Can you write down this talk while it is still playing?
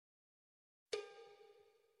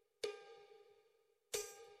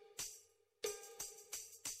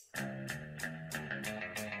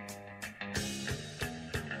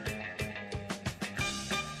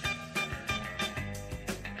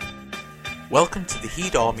Welcome to the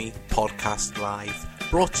Heed Army Podcast Live,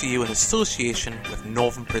 brought to you in association with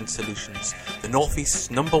Northern Print Solutions, the North East's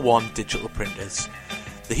 #1 digital printers.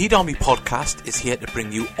 The Heed Army Podcast is here to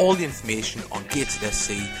bring you all the information on Gateshead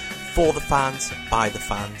SC for the fans, by the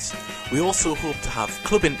fans. We also hope to have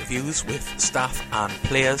club interviews with staff and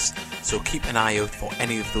players, so keep an eye out for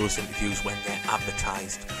any of those interviews when they're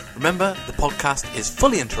advertised. Remember, the podcast is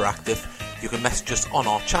fully interactive. You can message us on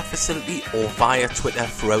our chat facility or via Twitter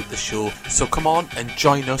throughout the show, so come on and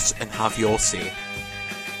join us and have your say.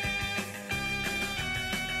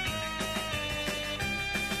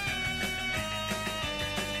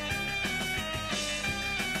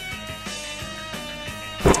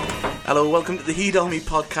 Hello, welcome to the Heed Army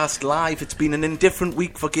Podcast Live. It's been an indifferent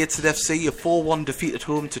week for Gateshead FC, a 4-1 defeat at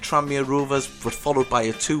home to Tranmere Rovers, but followed by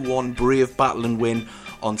a 2-1 brave battle and win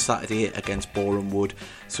on Saturday against Boreham Wood.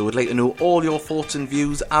 So we'd like to know all your thoughts and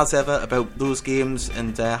views, as ever, about those games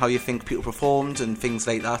and how you think people performed and things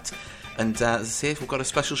like that. And as I say, we've got a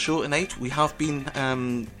special show tonight. We have been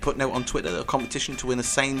putting out on Twitter a competition to win a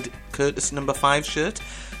signed Curtis No. 5 shirt.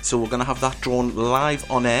 So we're going to have that drawn live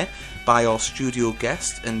on air by our studio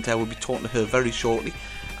guest, and we'll be talking to her very shortly.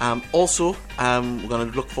 Also, we're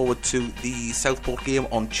going to look forward to the Southport game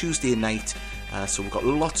on Tuesday night. So we've got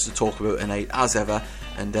lots to talk about tonight, as ever.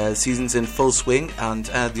 And the season's in full swing. And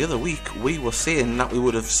the other week, we were saying that we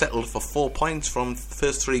would have settled for 4 points from the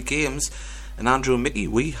first 3 games. And Andrew and Mickey,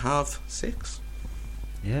 we have 6.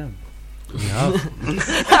 Yeah, we have.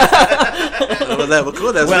 Well, there we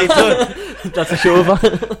go. Well done. That's a show over.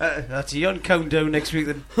 That's you on countdown next week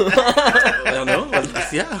then. I know. Well,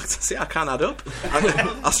 yeah, see, I can't add up.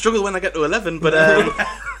 I struggle when I get to 11, but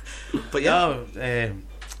yeah. No,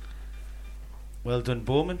 well done,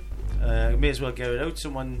 Bowman. May as well get it out.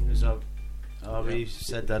 Someone has already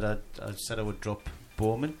said that I said I would drop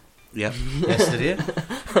Bowman. Yeah. Yesterday.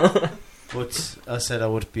 But I said I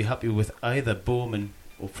would be happy with either Bowman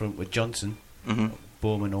up front with Johnson,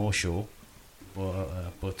 Bowman or Shaw.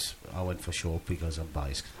 But I went for Shaw because I'm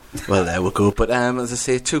biased. Well, there we go. But as I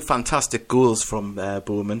say, 2 fantastic goals from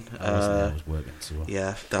Bowman. I was working too.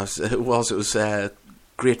 Yeah, it was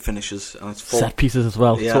great finishes. And it's 4 set pieces as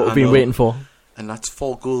well. Yeah, That's what we've been waiting for. And that's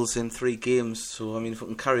 4 goals in 3 games. So, I mean, if we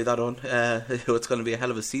can carry that on, it's going to be a hell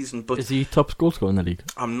of a season. But is he top goal scorer in the league?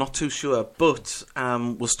 I'm not too sure. But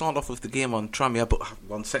we'll start off with the game on Tranmere. But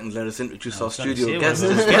 1 second, let us introduce our studio guest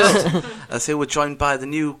as well. I say we're joined by the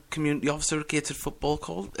new community officer at Gateshead Football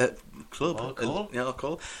Club.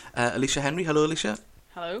 Alicia Henry. Hello, Alicia.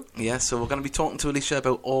 Hello. Yeah, so we're going to be talking to Alicia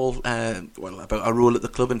about about our role at the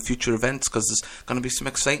club and future events, because there's going to be some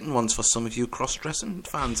exciting ones for some of you cross-dressing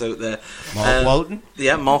fans out there. Mark Walton.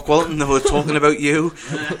 Yeah, Mark Walton. We're talking about you.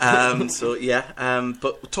 But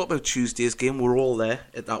we'll talk about Tuesday's game. We're all there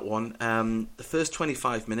at that one. The first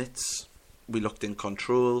 25 minutes, we looked in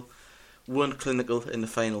control, weren't clinical in the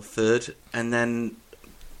final third, and then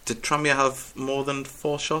did Tranmere have more than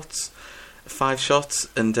 4 shots? 5 shots,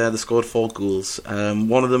 and they scored 4 goals.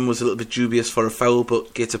 One of them was a little bit dubious for a foul,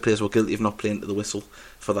 but Gateshead players were guilty of not playing to the whistle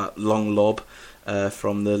for that long lob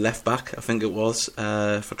from the left back, I think it was,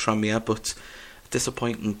 for Tranmere. But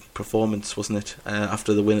disappointing performance, wasn't it,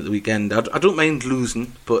 after the win at the weekend? I don't mind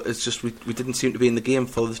losing, but it's just we didn't seem to be in the game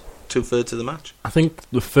for the 2/3 of the match. I think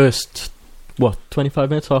the first 25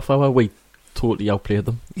 minutes, half hour, we totally outplayed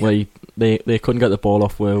them. Yeah. They couldn't get the ball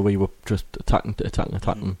off where we were just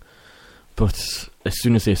attacking. But as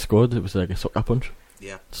soon as they scored, it was like a sucker punch.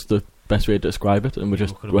 Yeah, it's the best way to describe it. And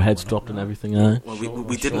we're heads dropped and everything. Well,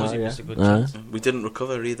 we didn't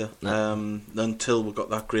recover either until we got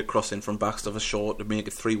that great cross in from Baxter Shaw to make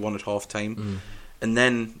it 3-1 at half time. And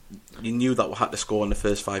then you knew that we had to score in the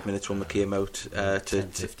first 5 minutes when we came out.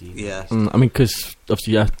 10-15. Yeah. I mean, because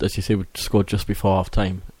obviously, as you say, we scored just before half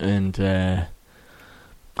time, and I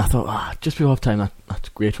thought, just before half time, that's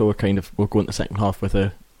great. We're going to the second half with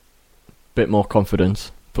a bit more confidence,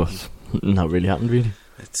 but not really happened, really.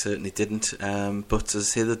 It certainly didn't. But as I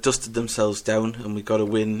say, they dusted themselves down, and we got a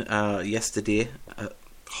win yesterday,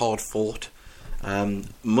 hard fought.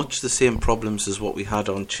 Much the same problems as what we had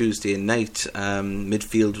on Tuesday night.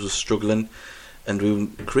 Midfield was struggling, and we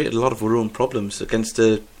created a lot of our own problems against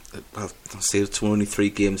I'll say it's only 3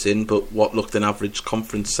 games in, but what looked an average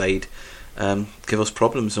conference side give us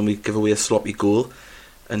problems, and we give away a sloppy goal.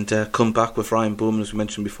 And come back with Ryan Bowman, as we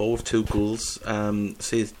mentioned before, with 2 goals.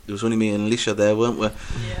 See, there was only me and Alicia there, weren't we?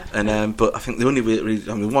 Yeah. And but I think the only way, we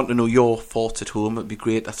want to know your thoughts at home. It'd be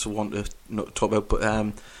great. That's what I want to talk about. But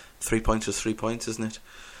 3 points is 3 points, isn't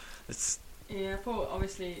it? Yeah, but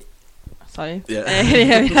obviously. Sorry. Yeah.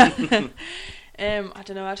 I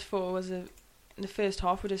don't know. I just thought it was in the first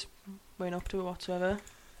half we just weren't up to it whatsoever.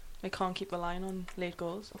 They can't keep relying on late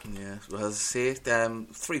goals. Yeah, well, as I say,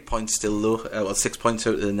 3 points still low. Well, 6 points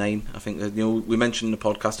out of the 9. I think that, we mentioned in the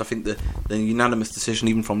podcast. I think the unanimous decision,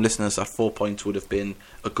 even from listeners, that 4 points would have been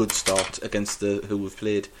a good start against who we've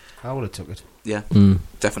played. I would have took it. Yeah,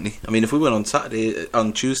 definitely. I mean, if we went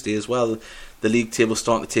on Tuesday as well, the league table's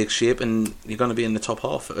starting to take shape, and you're going to be in the top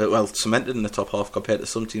half. Cemented in the top half compared to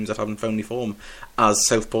some teams that haven't found any form. As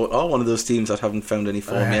Southport are one of those teams that haven't found any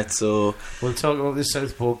form yet. So we'll talk about the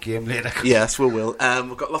Southport game later. Yes, we will.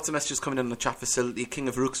 We've got lots of messages coming in the chat facility. King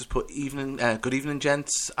of Rooks has put good evening,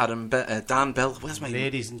 gents. Dan Bell. Where's my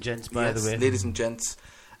ladies and gents? By the way, ladies and gents.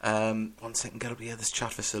 1 second, get up here. This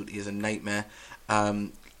chat facility is a nightmare.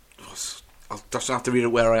 I'll just have to read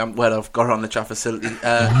it where I've got it on the chat facility.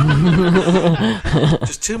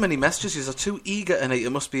 Just too many messages. You're too eager tonight. It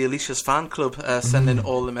must be Alicia's fan club sending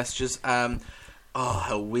all the messages.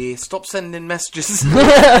 Stop sending messages. Even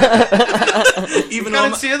you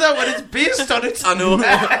can't say that when it's based on it. I know.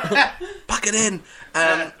 Back it in.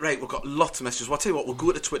 Right, we've got lots of messages. Well, I'll tell you what, we'll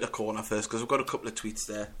go to Twitter corner first because we've got a couple of tweets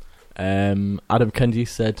there. Adam Kenji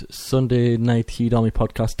said Sunday night Heat Army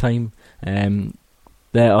podcast time.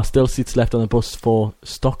 There are still seats left on the bus for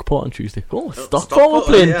Stockport on Tuesday. Stockport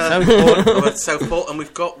we're playing. Southport, and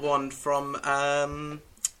we've got one from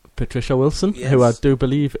Patricia Wilson, yes, who I do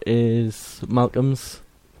believe is Malcolm's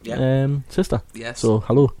sister. Yes. So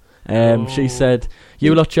hello. She said,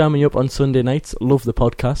 "You lot jamming up on Sunday nights. Love the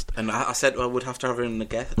podcast." And I said I would have to have her in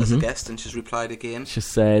as a guest, and she's replied again. She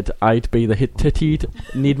said, "I'd be the hit-tittied.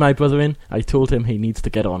 Need my brother in. I told him he needs to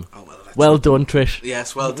get on." Oh, well done, Trish.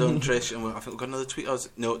 Yes, well done, Trish. And I think we've got another tweet.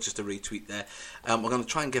 No, just a retweet there. We're going to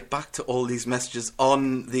try and get back to all these messages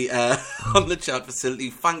on the on the chat facility.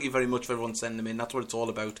 Thank you very much for everyone sending them in. That's what it's all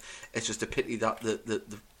about. It's just a pity that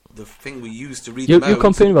the thing we use to read them out. You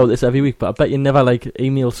complain about this every week, but I bet you never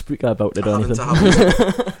email Spreaker about it or anything.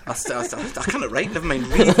 I can't write, never mind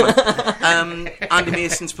read. Andy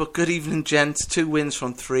Mason's put, good evening, gents. 2 wins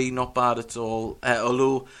from 3, not bad at all.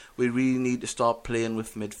 Although we really need to start playing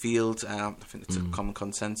with midfield. I think it's a common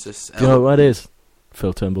consensus. Do you know what it is?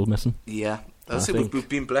 Phil Turnbull missing. Yeah. We've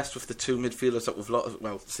been blessed with the 2 midfielders that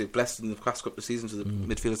we've blessed in the past couple of seasons with the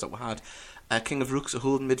midfielders that we had. King of Rooks, a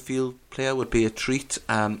holding midfield player, would be a treat.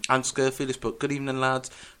 And Scurfield has put, good evening,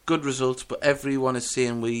 lads. Good results, but everyone is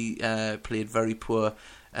saying we played very poor.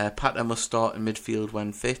 Patter must start in midfield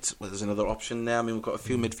when fit. Well, there's another option there. I mean, we've got a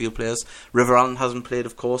few midfield players. River Allen hasn't played,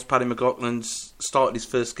 of course. Paddy McLaughlin's started his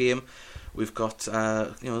first game. We've got,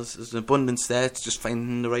 there's an abundance there. It's just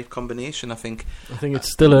finding the right combination, I think. I think it's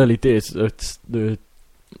still early days.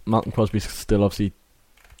 Malcolm Crosby's still obviously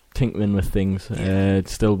tinkering with things.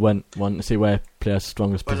 Still wanting to see where players'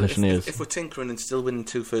 strongest position is. If we're tinkering and still winning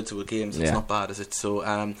 2/3 of our games, it's not bad, is it?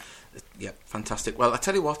 So, fantastic. Well, I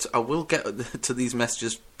tell you what, I will get to these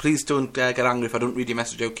messages. Please don't get angry if I don't read your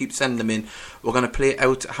message out. Keep sending them in. We're going to play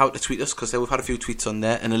out how to tweet us because we've had a few tweets on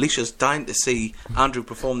there, and Alicia's dying to see Andrew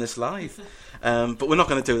perform this live. But we're not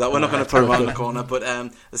going to do that. We're not going to put him around the corner. But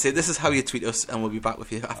let's say this is how you tweet us, and we'll be back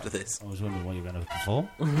with you after this. I was wondering what you were going to perform.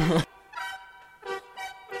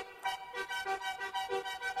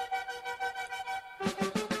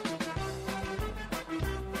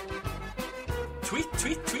 Tweet.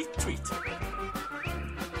 Tweet.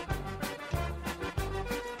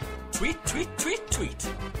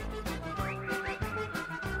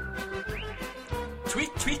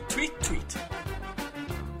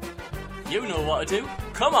 You know what to do.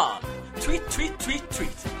 Come on. Tweet.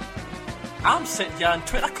 I'm sitting here in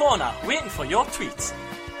Twitter corner waiting for your tweets.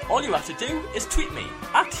 All you have to do is tweet me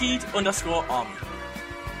at Heed_Army.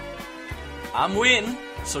 I'm waiting,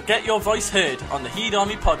 so get your voice heard on the Heed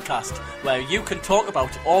Army podcast, where you can talk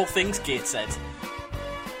about all things Gateshead.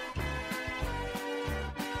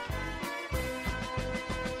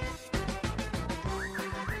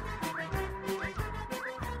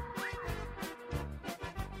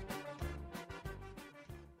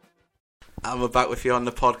 And we're back with you on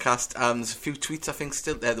the podcast. There's a few tweets, I think,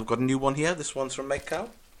 still there. They've got a new one here. This one's from Mike Cow.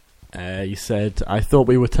 You said, I thought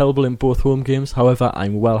we were terrible in both home games. However,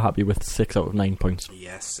 I'm well happy with 6 out of 9 points.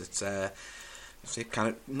 Yes, it's kind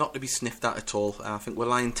of not to be sniffed at all. I think we're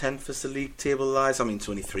lying 10th as the league table lies. I mean, it's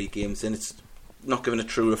only 3 games in. It's not giving a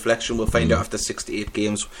true reflection. We'll find out after 6 to 8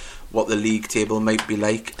 games what the league table might be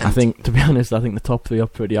like. And I think, to be honest, the top 3 are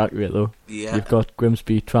pretty accurate, though. Yeah. You've got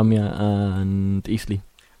Grimsby, Tranmere and Eastleigh.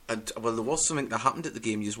 And, well, there was something that happened at the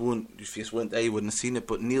game. If you weren't there, you wouldn't have seen it.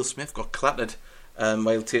 But Neil Smith got clattered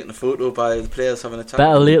while taking a photo by the players having a time.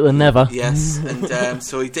 Better late than never. Yes, and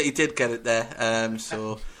so he did get it there.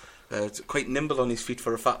 So quite nimble on his feet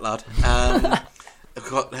for a fat lad. I've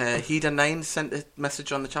got Heater9 sent a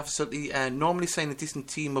message on the chat facility. Normally sign a decent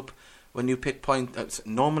team up when you pick points. It's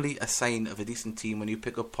normally a sign of a decent team when you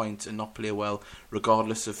pick up points and not play well,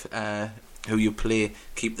 regardless of who you play.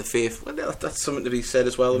 Keep the faith. Well, that's something to be said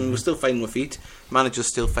as well. I mean, we're still finding our feet. Manager's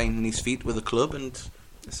still finding his feet with the club, and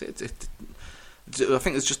I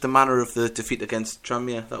think it's just the manner of the defeat against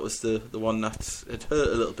Tranmere. That was the one that it hurt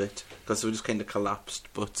a little bit because we just kind of collapsed.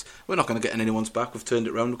 But we're not going to get in anyone's back. We've turned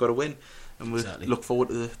it around. We've got to win, and we look forward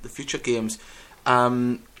to the future games.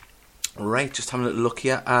 Right, just having a little look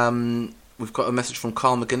here. We've got a message from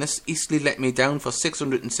Carl McGuinness. Eastleigh let me down for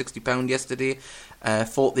 £660 yesterday.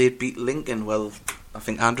 Thought they'd beat Lincoln. Well, I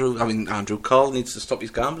think Andrew Carl needs to stop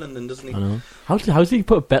his gambling, then, doesn't he? I know. How did he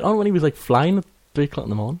put a bet on when he was like flying at 3 o'clock in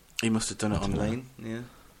the morning? He must have done it online. Yeah.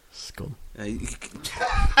 Scum. Your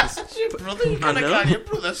brother, you can't call your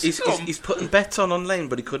brother scum. He's putting bets on online,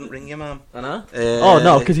 but he couldn't ring your mum. I know. Oh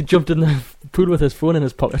no, because he jumped in the pool with his phone in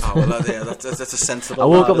his pocket. Oh well, that's a sensible. I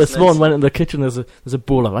woke up this morning, went in the kitchen. There's a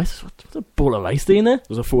bowl of rice. What's a bowl of rice in there?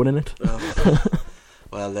 There's a phone in it.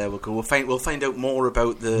 Well, there we go. We'll find out more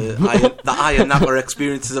about the Iron Napper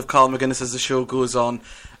experiences of Carl McGuinness as the show goes on.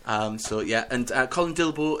 And Colin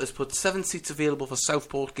Dilbo has put 7 seats available for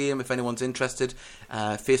Southport game if anyone's interested.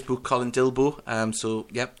 Facebook Colin Dilbo.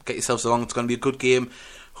 Get yourselves along. It's going to be a good game.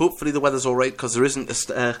 Hopefully the weather's all right because there isn't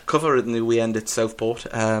a cover in the weekend at Southport.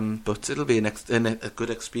 But it'll be a good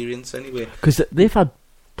experience anyway. Because they've had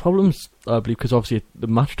problems, I believe, because obviously the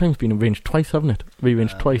match time's been arranged twice, haven't it?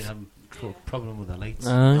 Rearranged twice. Problem with the lights.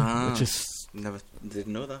 Which is never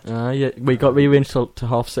didn't know that. Yeah, we got rearranged to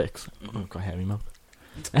 6:30. Oh, got hairy mouth.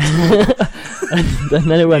 and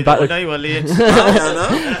then it went back. Now you were late.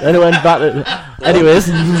 Then it went back.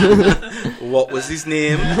 Anyways, what was his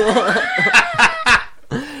name?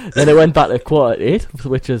 Then it went back to 7:45,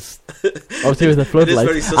 which is obviously with the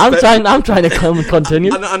floodlights. I'm trying to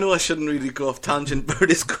continue. I know I shouldn't really go off tangent, but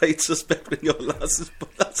it is quite suspect when your lasses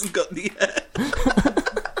hasn't got the hair.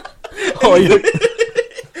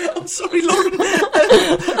 I'm sorry, Lauren.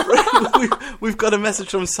 We've got a message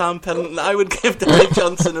from Sam Pennington. I would give Danny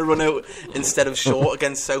Johnson a run out instead of Shaw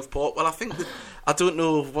against Southport. Well, I don't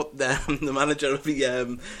know what the manager will be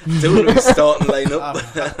doing with his starting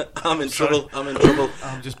lineup. I'm in trouble.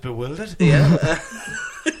 I'm just bewildered. Yeah.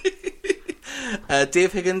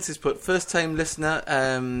 Dave Higgins has put first time listener.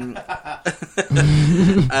 I'm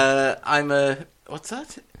a what's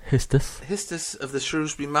that? Histus of the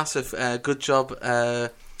Shrewsbury Massive. Good job.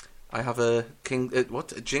 I have a king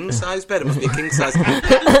size bed. It must be a king size.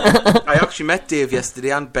 I actually met Dave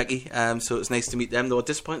yesterday and Becky, so it was nice to meet them. They were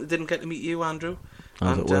disappointed they didn't get to meet you, Andrew.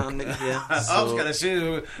 I was going to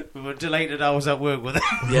say we were delighted I was at work with them.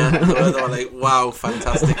 Yeah, they were like, wow,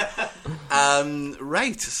 fantastic.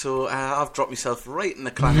 Right, so I've dropped myself right in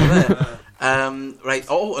the clanger there. Right.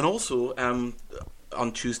 Oh, and also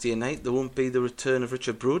on Tuesday night there won't be the return of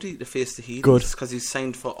Richard Brodie to face the Heat because he's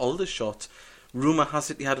signed for Aldershot. Rumour has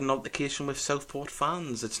it he had an altercation with Southport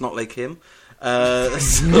fans. It's not like him. So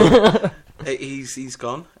he's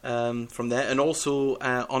gone from there. And also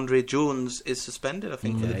Andre Jones is suspended, I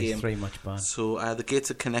think, for the game. He's 3 much banned. So the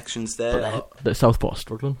gated connections there. The Southport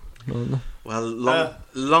struggling. Well,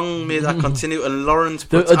 long may that continue. And Lauren's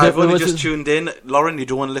put, I've only just tuned in. Lauren, you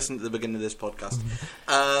don't want to listen to the beginning of this podcast.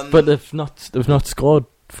 But they've not scored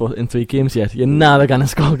in 3 games yet. You're never going to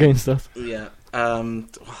score against us. Yeah.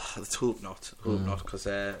 Let's hope not. Because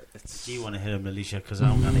it's. Do you want to hit him, Alicia? Because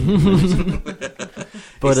I'm going to.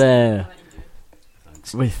 But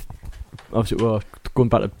with obviously we're going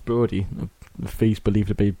back to Brodie. The fees believed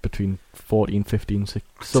to be between 14, 15,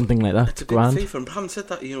 16, something like that. It's a good fee for him. But having said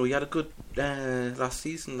that, he had a good last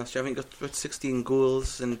season. Last year, I think he got about 16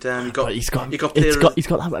 goals, and he's got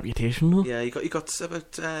that reputation, though. Yeah, he got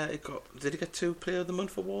about. Did he get 2 Player of the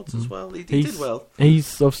Month awards as well? He did well.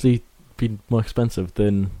 He's obviously been more expensive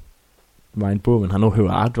than Ryan Bowman. I know who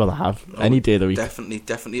I'd rather have any day of the week.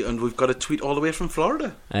 Definitely. And we've got a tweet all the way from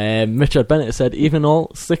Florida. Richard Bennett said, even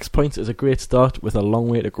all 6 points is a great start with a long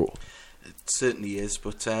way to go. It certainly is,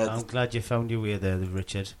 but I'm glad you found your way there,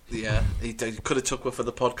 Richard. Yeah, he could have took one for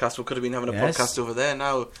the podcast. We could have been having a podcast over there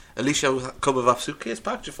now. Alicia come with a suitcase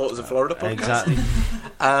packed. You thought it was a Florida podcast. Exactly.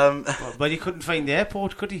 But he couldn't find the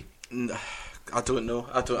airport, could he? I don't know.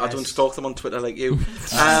 I don't stalk them on Twitter like you.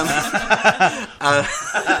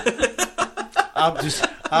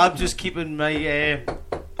 I'm just keeping my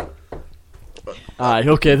Aye,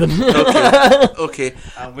 okay then. Okay.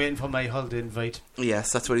 I'm waiting for my holiday invite.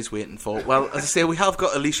 Yes, that's what he's waiting for. Well, as I say, we have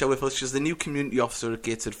got Alicia with us. She's the new community officer at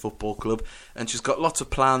Gateshead Football Club, and she's got lots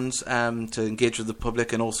of plans to engage with the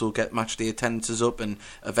public and also get match day attendances up and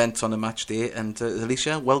events on a match day. And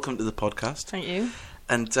Alicia, welcome to the podcast. Thank you.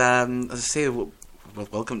 And as I say, well,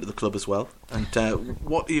 welcome to the club as well. And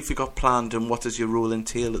what have you got planned, and what does your role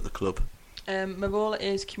entail at the club? My role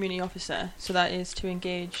is community officer, so that is to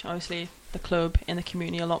engage, obviously, the club in the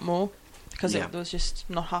community a lot more, because it was just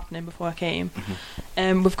not happening before I came.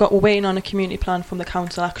 We're waiting on a community plan from the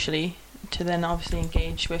council, actually, to then obviously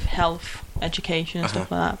engage with health, education and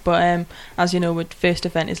stuff like that. But as you know, our first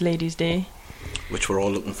event is Ladies' Day. Which we're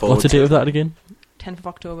all looking forward to. What's the date of that again? 10th of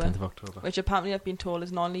October. 10th of October. Which apparently I've been told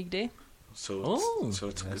is non-league day. So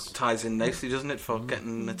it ties in nicely, doesn't it, for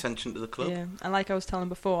getting attention to the club? Yeah, and like I was telling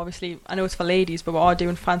before, obviously, I know it's for ladies, but we are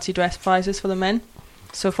doing fancy dress prizes for the men.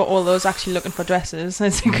 So for all those actually looking for dresses,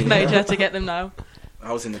 it's a good idea to get them now.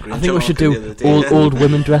 I was in the green. I think we should do old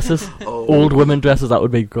women dresses. Old women dresses, that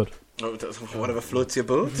would be good. Whatever floats your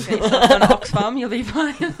boat. Get yourself an Oxfam, you'll be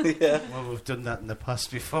fine. Yeah. Well, we've done that in the past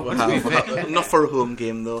before. Not for a home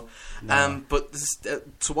game though. No. But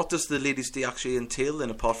so what does the Ladies' Day actually entail then,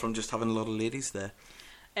 apart from just having a lot of ladies there?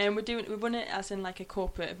 We run it as in like a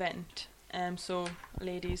corporate event. So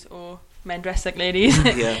ladies or men dressed like ladies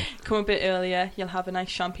come a bit earlier. You'll have a nice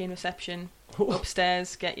champagne reception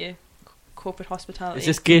upstairs. Get your corporate hospitality. Is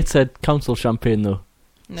this Gateshead Council champagne though?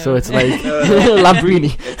 No. So it's like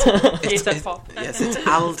Lambrini. Gateshead Pop. Yes, it's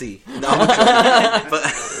Aldi. No,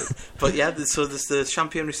 but yeah, so there's the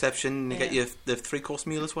champagne reception. You get the 3-course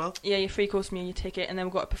meal as well. Yeah, your 3-course meal, your ticket, and then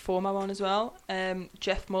we've got a performer on as well.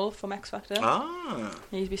 Jeff Mull from X Factor. Ah,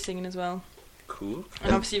 He's be singing as well. Cool.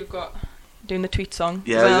 And obviously we've got doing the tweet song.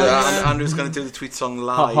 Yeah, Andrew's going to do the tweet song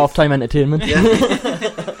live. Half-time entertainment. Yeah.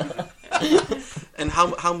 And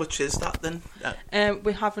how much is that then?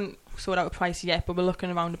 We haven't sorted out a price yet, but we're looking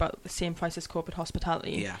around about the same price as corporate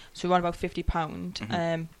hospitality. Yeah. So we're on about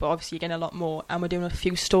 £50. But obviously you're getting a lot more, and we're doing a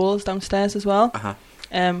few stalls downstairs as well.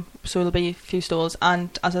 So there'll be a few stalls,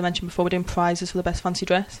 and as I mentioned before, we're doing prizes for the best fancy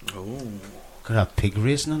dress. Oh. Could have pig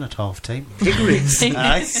racing on at half time. Pig racing.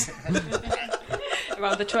 Nice.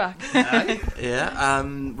 Around the track. Yeah.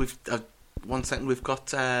 We've 1 second. We've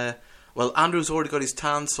got. Well, Andrew's already got his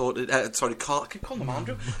tan sorted. Sorry, Carl. I keep calling him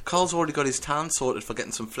Andrew. Carl's already got his tan sorted for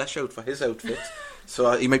getting some flesh out for his outfit.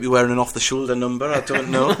 So he might be wearing an off-the-shoulder number. I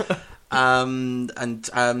don't know. And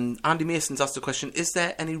Andy Mason's asked the question: is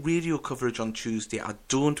there any radio coverage on Tuesday? I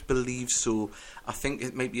don't believe so. I think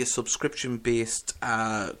it might be a subscription-based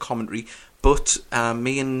commentary. But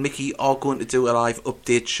me and Mickey are going to do a live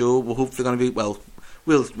update show. We're hopefully going to be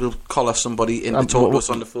We'll collar somebody in to talk to us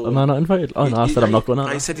on the phone. Am I not invited? Oh, no, I said I'm not going out.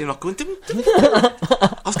 I said you're not going.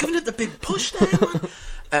 I was giving it the big push there,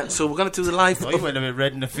 man. So we're going to do the live... You went a bit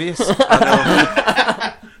red in the face.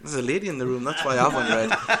 I know. There's a lady in the room, that's why I went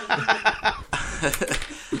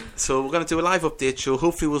red. So we're going to do a live update show.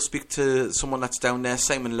 Hopefully we'll speak to someone that's down there.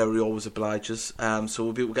 Simon Lowry always obliges. So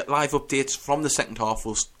we'll get live updates from the second half.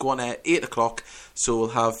 We'll go on at 8 o'clock. So we'll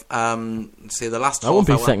have, say, the last half hour. That won't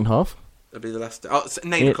be second half. It'll be the last... Oh, it's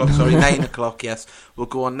 9 o'clock, sorry. 9 o'clock, yes. We'll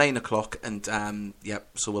go on 9 o'clock and,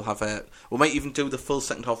 so we'll have a... We might even do the full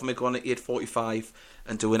second half. We might go on at 8:45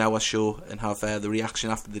 and do an hour show and have the reaction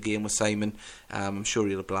after the game with Simon. I'm sure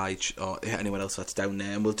he'll oblige, or anyone else that's down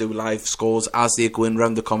there. And we'll do live scores as they go in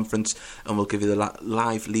round the conference, and we'll give you the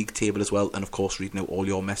live league table as well, and of course reading out all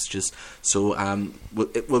your messages. So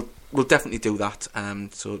we'll definitely do that.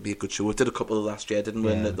 So it'll be a good show. We did a couple last year, didn't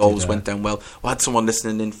we? Yeah, And it always went down well. We had someone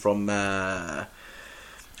listening in from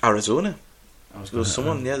Arizona. There was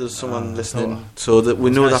someone listening, so that we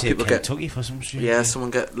know that people get Kentucky for some reason. Yeah, someone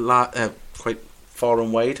get quite far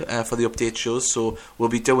and wide for the update shows, so we'll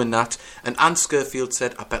be doing that. And Anne Scurfield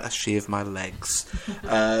said, I better shave my legs.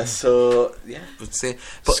 So yeah, would say.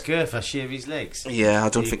 But Scurf, shave his legs. Yeah, I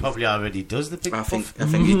don't he think probably already does the big I puff.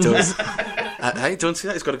 think he does. Hey, don't see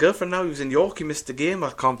that. He's got a girlfriend now. He was in York. He missed the game.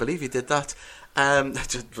 I can't believe he did that.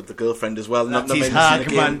 Just with the girlfriend as well. That's his hard,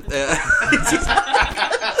 man.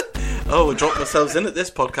 Oh, we're dropping ourselves in at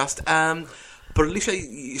this podcast. But Alicia,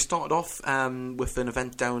 you started off with an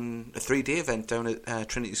event a 3-day event down at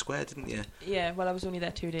Trinity Square, didn't you? Yeah, well, I was only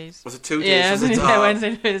there 2 days. Was it 2 days? Yeah, I was only there Wednesday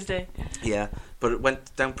and Thursday. Yeah, but it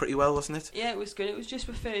went down pretty well, wasn't it? Yeah, it was good. It was just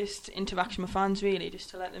the first interaction with fans, really, just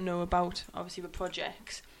to let them know about, obviously, the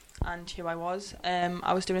projects and who I was.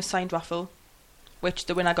 I was doing a signed raffle, which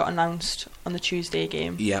the winner got announced on the Tuesday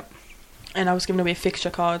game. Yep. and I was giving away fixture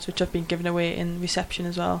cards, which I've been giving away in reception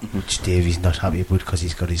as well. Which Davey's not happy about because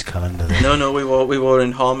he's got his calendar there. No, we were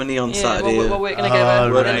in harmony on Saturday. We're working together.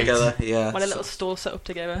 We're working together, yeah. We had a little stall set up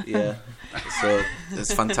together. Yeah, so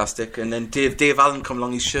it's fantastic. And then Dave Allen come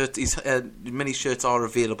along. His mini shirts are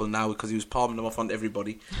available now because he was palming them off on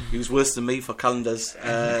everybody. He was worse than me for calendars.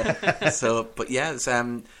 But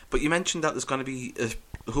you mentioned that there's going to be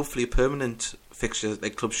hopefully a permanent fixture,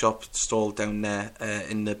 like club shop stall down there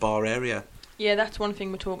in the bar area. Yeah, that's one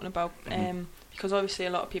thing we're talking about. Because obviously a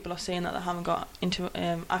lot of people are saying that they haven't got into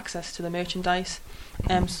access to the merchandise.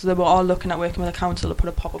 So they were all looking at working with the council to put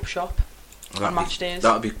a pop-up shop on match days.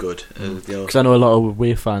 That'd be good. Because I know a lot of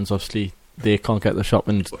away fans, obviously, they can't get the shop,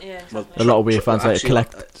 and a lot of away fans like to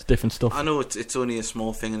collect different stuff. I know it's only a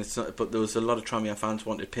small thing, and it's not, but there was a lot of Tranmere fans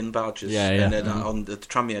wanted pin badges. And then on the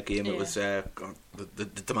Tranmere game, it was the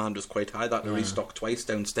demand was quite high. That they restocked twice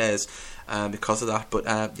downstairs because of that. But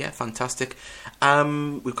fantastic.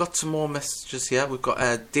 We've got some more messages here. We've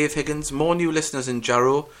got Dave Higgins, more new listeners in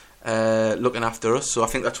Jarrow. Looking after us, so I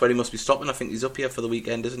think that's where he must be stopping. I think he's up here for the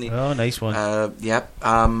weekend, isn't he? Oh, nice one.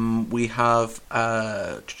 We have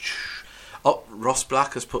Ross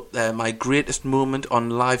Black has put my greatest moment on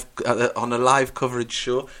live on a live coverage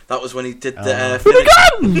show. That was when he did the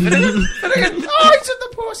Finnegan! Oh, he's at the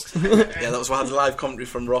post. Yeah, that was when I had live commentary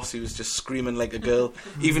from Ross. He was just screaming like a girl.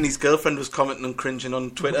 Even his girlfriend was commenting and cringing on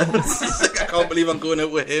Twitter. Like, I can't believe I'm going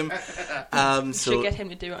out with him. Should get him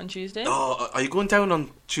to do it on Tuesday. Oh, are you going down on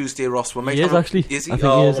Tuesday, Ross? He is actually. Is he? I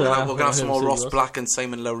think he is. We're going to have some more Ross Black and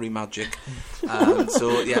Simon Lowry magic.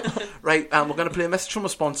 Right. We're going to play a message from our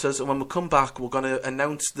sponsors, and when we come back, we're going to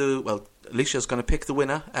announce Alicia's going to pick the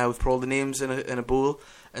winner. We've put all the names in a bowl,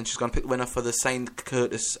 and she's going to pick the winner for the signed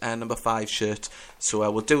Curtis number 5 shirt. So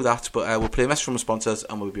we'll do that, but we'll play a message from our sponsors,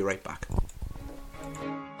 and we'll be right back.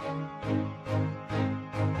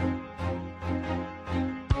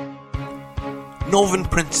 Northern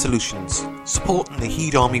Print Solutions, supporting the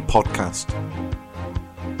Heed Army podcast.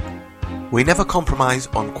 We never compromise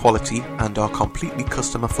on quality and are completely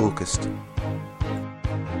customer focused.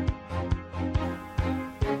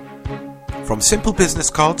 From simple business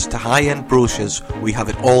cards to high-end brochures, we have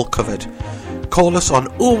it all covered. Call us on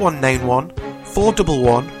 0191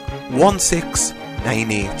 411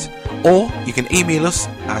 1698, or you can email us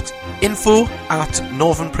at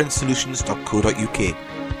info@northernprintsolutions.co.uk.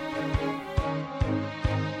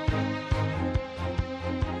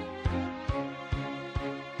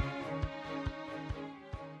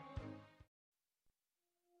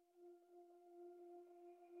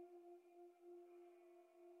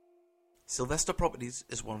 Sylvester Properties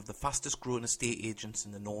is one of the fastest growing estate agents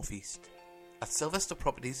in the northeast. At Sylvester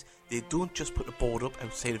Properties, they don't just put a board up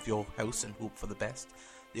outside of your house and hope for the best.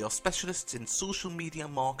 They are specialists in social media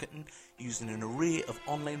marketing, using an array of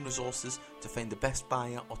online resources to find the best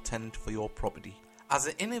buyer or tenant for your property. As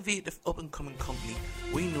an innovative up-and-coming company,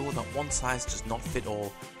 we know that one size does not fit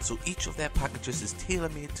all, so each of their packages is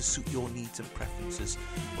tailor-made to suit your needs and preferences.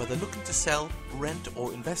 Whether looking to sell, rent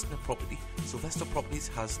or invest in a property, Sylvester Properties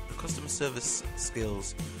has the customer service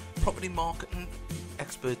skills, property marketing,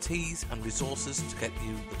 expertise and resources to get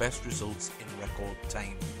you the best results in record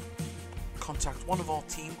time. Contact one of our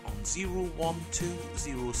team on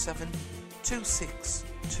 01207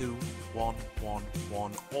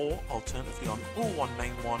 262111 or alternatively on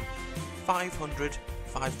 0191 500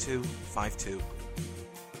 5252.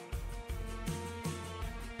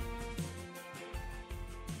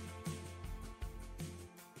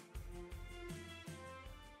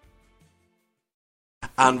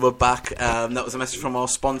 And we're back. That was a message from our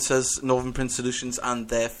sponsors, Northern Print Solutions, and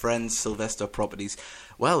their friends, Sylvester Properties.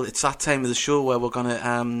 Well, it's that time of the show where we're going to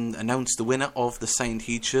announce the winner of the signed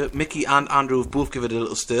Heed shirt. Mickey and Andrew have both given it a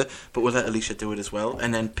little stir, but we'll let Alicia do it as well,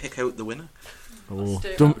 and then pick out the winner. Oh.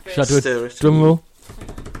 Should I do it? Drum roll.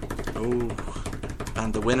 Oh,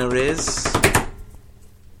 and the winner is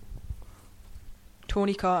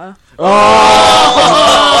Tony Carter.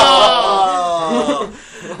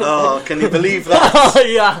 Oh, can you believe that?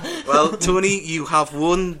 Yeah. Well, Tony, you have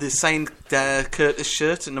won the signed Curtis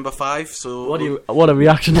shirt at number 5. So what a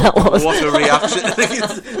reaction that was! What a reaction!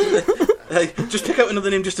 Just pick out another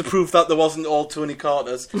name just to prove that there wasn't all Tony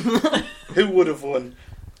Carters. Who would have won?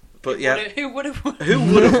 But yeah, who would have won? Who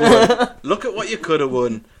would have won? Look at what you could have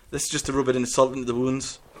won. This is just to rub it in salt into the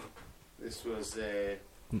wounds. This was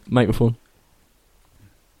microphone.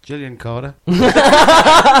 Gillian Carter.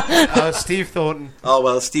 Steve Thornton. Oh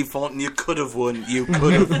well, Steve Thornton, you could have won. You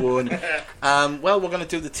could have won. Well, we're going to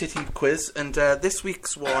do the titty quiz, and this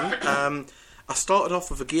week's one, I started off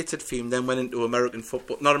with a Gated theme, then went into American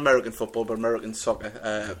football. Not American football, but American soccer.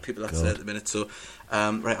 People that's there at the minute. So,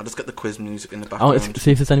 right, I'll just get the quiz music in the background.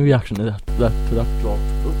 See if there's any reaction to that draw.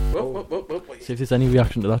 See if there's any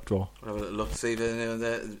reaction to that draw. I'll have a look. See,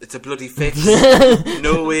 it's a bloody fix.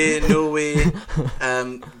 No way.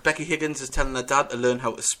 Becky Higgins is telling her dad to learn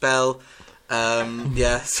how to spell.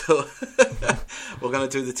 Yeah, so we're going to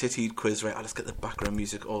do the Titty quiz, right? I'll just get the background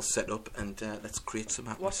music all set up and let's create some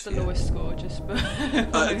atmosphere. What's the lowest score? Just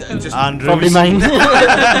Andrews. Probably mine.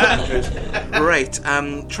 Right,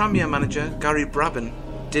 Tranmere manager Gary Brabham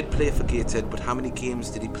did play for Gateshead, but how many games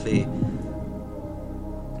did he play?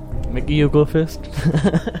 Mickey, you go first.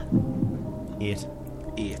 8.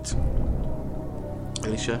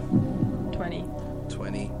 Alicia? 20.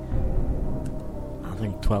 20. I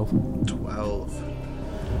think 12.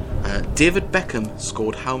 David Beckham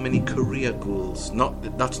scored how many career goals?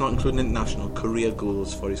 That's not including international, career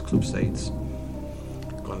goals for his club sides.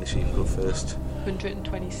 Go on, Alicia, you can go first.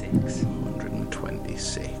 126.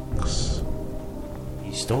 126.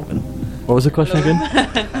 He's stalking him. What was the question again?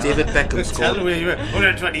 David Beckham scored.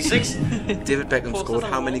 126. David Beckham scored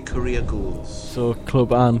how many career goals? So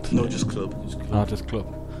club and... No, just club. Just club.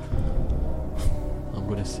 I'm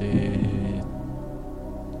going to say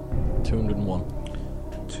 201.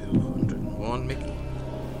 201, Mickey.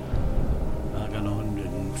 I got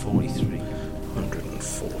 143.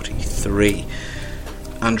 143.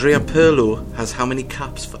 Andrea Pirlo has how many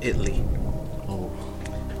caps for Italy? Oh.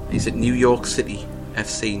 He's at New York City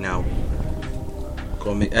FC now.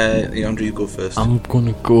 Go on, Andrew, you go first. I'm going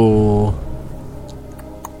to go...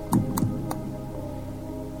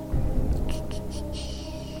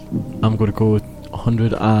 I'm going to go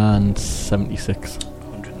 176.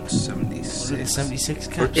 176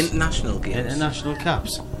 caps. For international games. International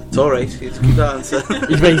caps. It's alright, you have to keep that answer.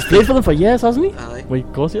 He's played for them for years, hasn't he? Aye. Wait,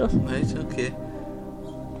 of course he has. Right, okay.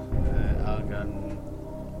 I'll go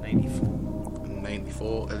 94.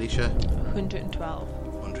 94. Alicia? 112.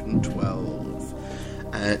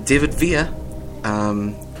 112. David Villa.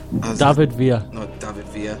 David Villa. Not David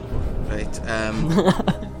Villa. Right.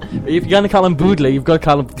 If you're going to call him Boodley, you've got to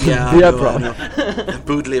call him I Villa, bro. know.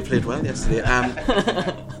 Boodley played well yesterday.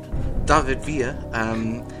 David Villa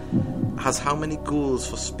has how many goals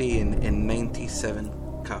for Spain in 97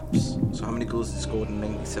 caps? So how many goals did he scored in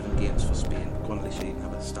 97 games for Spain? Go on, Alicia, you can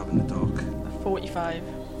have a stab in the dark. 45.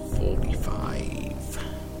 45.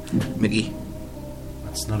 Mickey?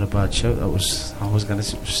 That's not a bad shout. I was going to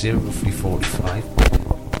say roughly 45.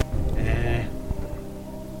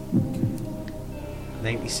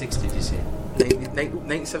 96, did you say?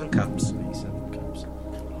 97 caps. 97 caps.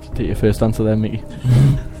 Take your first answer there, Mickey.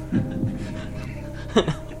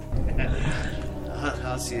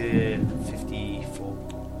 I'll say 54.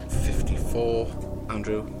 54.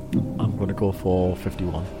 Andrew? I'm going to go for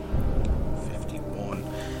 51. 51.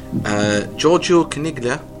 Giorgio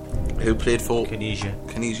Caniglia, who played for Caniggia,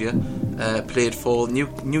 played for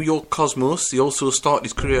New York Cosmos. He also started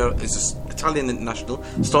his career as an Italian international.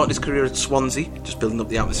 Started his career at Swansea, just building up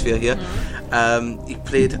the atmosphere here. He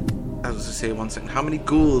played, I was going to say 1 second, how many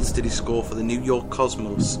goals did he score for the New York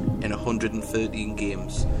Cosmos in 113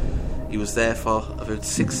 games? He was there for about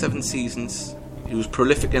 6-7 seasons. He was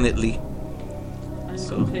prolific in Italy.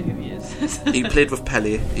 So he played with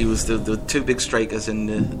Pele. He was the two big strikers in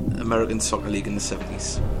the American Soccer League in the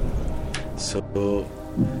 70s. So, go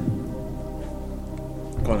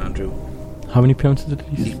on, Andrew. How many appearances did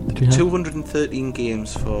he have? 213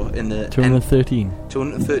 games for in the 213.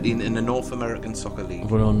 213 in the North American Soccer League.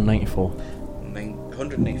 We're on 94.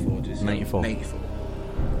 194. Did you say? 94. 94.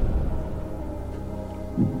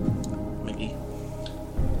 Mickey.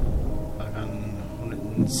 I'm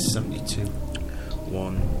 172.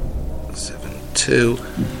 172.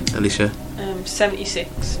 Alicia.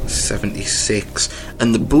 76. 76.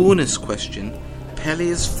 And the bonus question: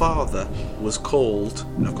 Pele's father was called,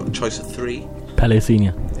 and I've got a choice of 3. Pele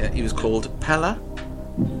Senior. He was called Pella,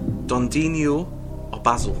 Dondinho, or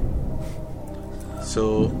Basil.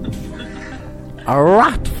 So, A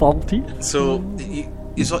rat faulty. so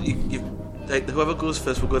like, whoever goes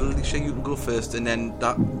first, we'll go to Alicia. You can go first, and then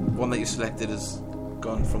that one that you selected is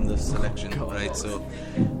gone from the selection, right? So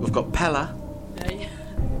we've got Pella,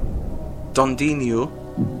 Dondinho,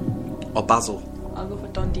 or Basil. I'll go for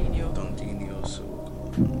Dondinho. Dondinho, so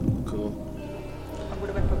cool. I would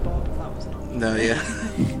have went for Bob if that was an option. No, yeah.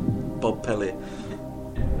 Bob Pele.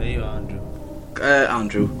 Where are you, Andrew?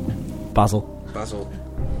 Andrew. Basil. Basil.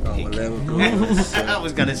 Oh, well, there we go. I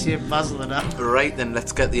was going to say Basil and Right then,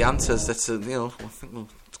 let's get the answers. That's I think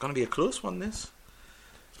it's going to be a close one. This.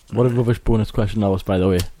 What a rubbish bonus question that was, by the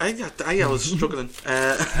way. I was struggling.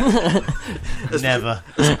 Never.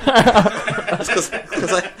 Because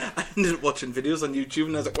I ended up watching videos on YouTube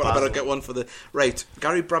and I was like, well, I better get one for the... Right,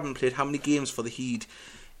 Gary Bradman played how many games for the Heed?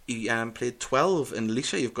 He played 12, and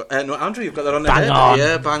Alicia, you've got... no, Andrew, you've got that on there. Bang on.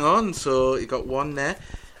 Yeah, bang on. So you got one there.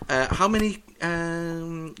 How many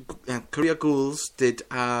career goals did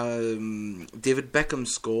David Beckham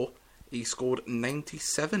score? He scored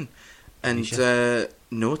 97. And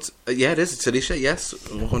no, it is. It's Alicia. Yes,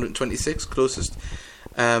 126, closest.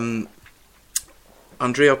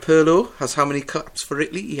 Andrea Pirlo has how many caps for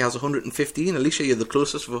Italy? He has 115. Alicia, you're the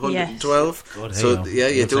closest with 112. Yes. So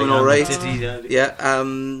you're doing all right. Yeah.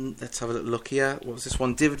 Let's have a little look here. What was this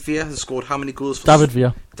one? David Villa has scored how many goals? David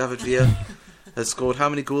Villa has scored how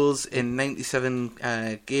many goals in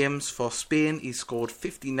 97 games for Spain? He scored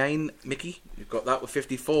 59. Mickey, you've got that with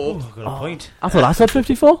 54. Oh, I've got a point. I thought I said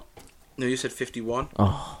 54. No, you said 51.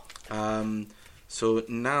 Oh. So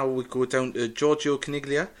now we go down to Giorgio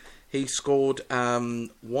Caniglia. He scored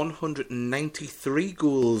 193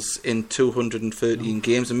 goals in 213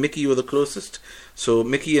 games, and Mickey, you were the closest. So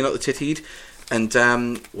Mickey, you're not the tit-heed. And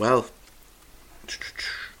Andrew,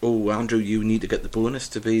 you need to get the bonus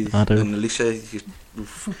to be. I do. And Alicia,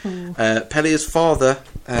 Pele's father,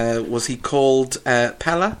 was he called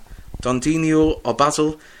Pella, Dondinho, or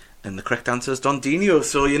Basil? And the correct answer is Dondinho.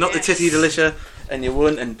 So you're not the tit-heed, Alicia, and you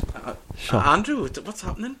won. And Andrew, what's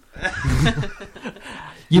happening?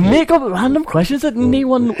 You make up random questions that no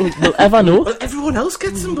one will ever know. Well, everyone else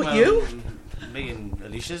gets them, but you. Me and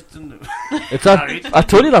Alicia's done it. I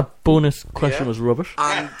told you that bonus question was rubbish.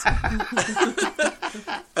 And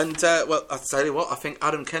well, I'll tell you what. I think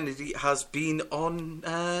Adam Kennedy has been on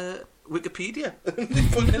Wikipedia.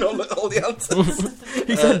 Putting in all the answers.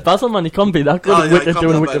 He said Basil, man, he can't be that good at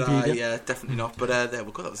doing Wikipedia. Yeah, definitely not. But there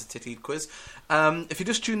we go. That was a tit-heed quiz. If you're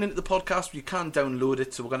just tuning into the podcast, you can download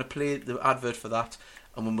it. So we're going to play the advert for that.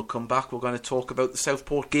 And when we come back, we're going to talk about the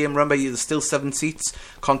Southport game. Remember, there's still 7 seats.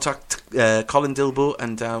 Contact Colin Dilbo,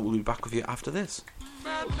 and we'll be back with you after this.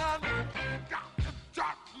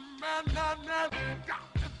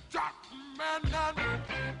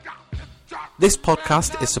 This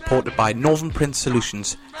podcast is supported by Northern Prince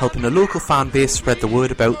Solutions, helping a local fan base spread the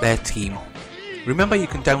word about their team. Remember, you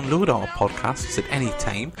can download our podcasts at any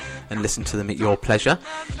time and listen to them at your pleasure.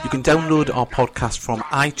 You can download our podcast from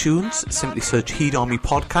iTunes. Simply search Heed Army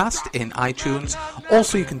Podcast in iTunes.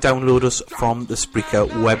 Also, you can download us from the Spreaker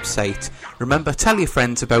website. Remember, tell your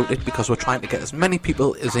friends about it, because we're trying to get as many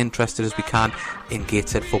people as interested as we can in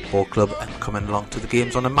Gateshead Football Club and coming along to the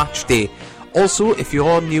games on a match day. Also, if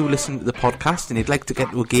you're new listening to the podcast and you'd like to get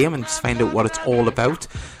to a game and just find out what it's all about,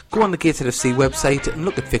 go on the Gateshead FC website and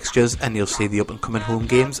look at fixtures, and you'll see the up and coming home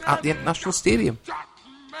games at the International Stadium.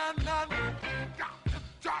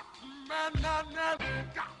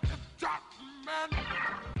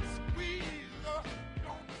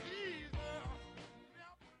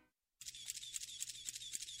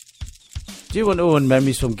 Do you want to own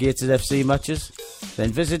memories from Gateshead FC matches?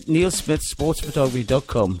 Then visit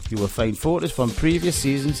neilsmithsportsphotography.com. You will find photos from previous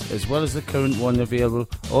seasons as well as the current one available,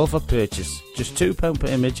 all for purchase. Just £2 per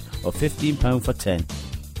image or £15 for 10.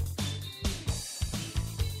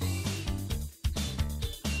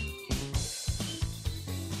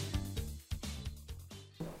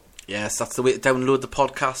 Yes, that's the way to download the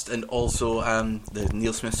podcast, and also the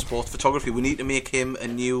Neil Smith Sports Photography. We need to make him a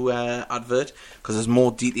new advert, because there's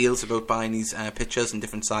more details about buying these pictures in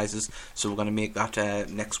different sizes, so we're going to make that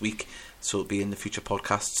next week, so it'll be in the future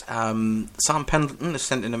podcasts. Sam Pendleton has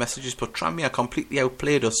sent in a message, but Tranmere completely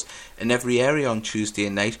outplayed us in every area on Tuesday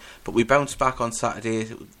night, but we bounced back on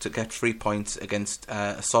Saturday to get 3 points against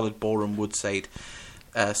a solid Boreham Wood side.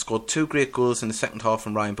 Scored 2 great goals in the second half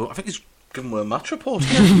from Ryan Boone. I think he's given me a match report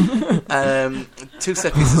here. 2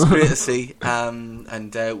 set pieces, great to see.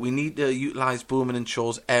 And we need to utilise Bowman and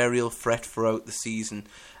Shaw's aerial threat throughout the season.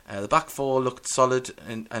 The back four looked solid,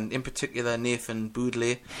 and in particular Nathan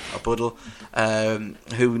Buddle,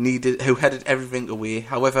 who headed everything away.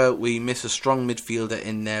 However, we miss a strong midfielder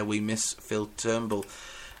in there. We miss Phil Turnbull.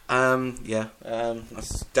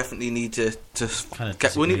 That's definitely need to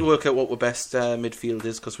get. We need to work out what our best midfield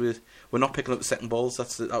is, because we're not picking up the second balls.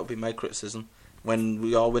 That would be my criticism. When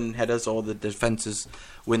we are winning headers, or the defences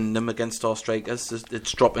win them against our strikers,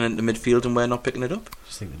 it's dropping into midfield and we're not picking it up. I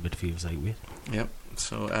just think the midfield's lightweight. Yep.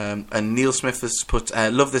 So and Neil Smith has put,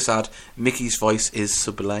 love this ad. Mickey's voice is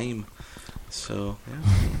sublime. So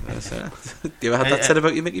yeah. Do you ever had that said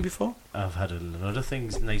about you, Mickey, before? I've had a lot of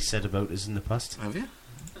things nice said about us in the past. Have you?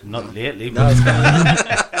 Not lately, no,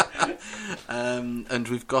 but And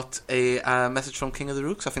we've got a message from King of the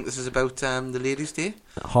Rooks. I think this is about the Ladies' Day.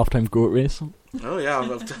 Half-time goat race. Oh yeah,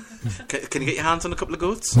 can you get your hands on a couple of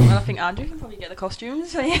goats? Well, I think Andrew can probably get the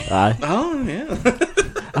costumes. So yeah. Aye. Oh yeah.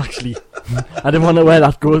 Actually, I didn't want to wear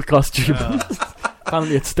that goat costume.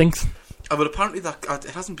 Apparently it stinks. But apparently that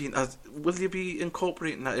it hasn't been. Will you be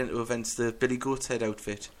incorporating that into events? The Billy Goathead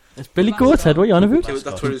outfit. It's Billy Goathead. What are you on about? That's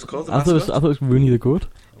what it was called. I thought it was Rooney the Goat.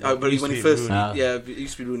 But when he first, Rooney. it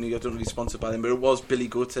used to be Rooney. I don't really sponsored by them, but it was Billy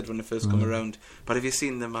Goathead when it first come around. But have you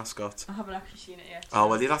seen the mascot? I haven't actually seen it yet. Oh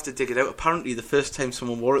well, you'd have to dig it out. Apparently, the first time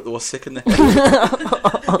someone wore it, they were sick in their head.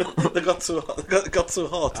 They got so hot. They got so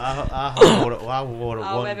hot. I wore it I'll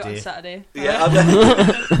one wear it on day. Saturday. Yeah,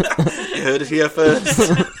 you heard it here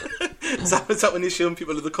first. Is that when you're showing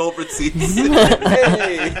people to the corporate seats?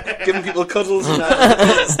 Hey, giving people cuddles and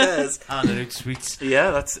upstairs. And the root sweets.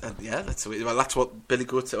 Yeah, that's what Billy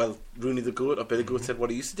Goat said. Well, Rooney the Goat or Billy Goat said. What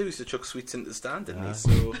he used to do, he used to chuck sweets into the stand, didn't he?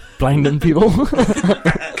 So Blinding people.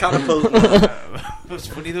 catapult. It's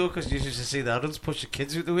funny though, because you used to see the adults push the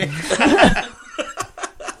kids out the way.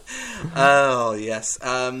 Oh yes.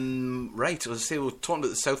 Right. As I say, we're talking about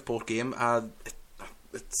the Southport game.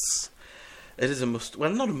 It is a must.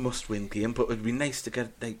 Well, not a must-win game, but it'd be nice to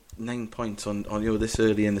get like 9 points on this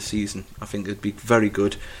early in the season. I think it'd be very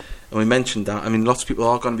good. And we mentioned that. I mean, lots of people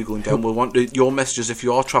are going to be going down. We'll want your messages if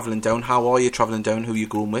you are travelling down. How are you travelling down? Who are you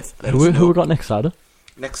going with? Who we got next Saturday?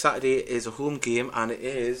 Next Saturday is a home game, and it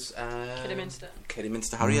is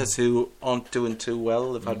Kidderminster Harriers, who aren't doing too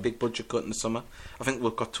well. They've had a big budget cut in the summer. I think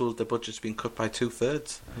we've got told the budget's been cut by 2/3.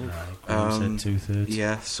 Said 2/3.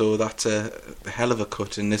 Yeah, so that's a hell of a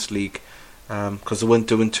cut in this league. Because they weren't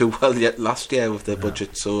doing too well yet last year with their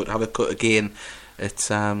budget, so to have it cut again, it's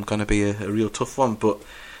going to be a real tough one. But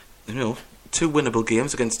 2 winnable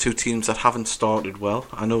games against 2 teams that haven't started well.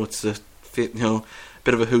 I know it's a bit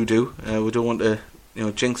of a hoodoo. We don't want to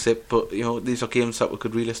jinx it, but these are games that we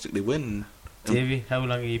could realistically win. Davey, how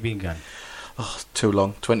long have you been gone? Oh, too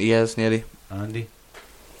long. 20 years nearly. Andy?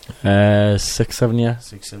 6-7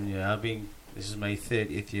 years. 6-7 years. This is my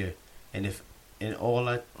 30th year, and if in all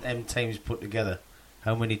that times put together,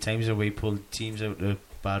 how many times have we pulled teams out of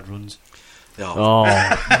bad runs? Oh.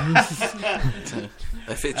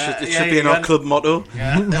 If it should be in our club motto.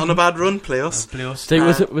 Yeah. On a bad run, play us. Was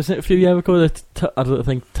it a few years ago that I don't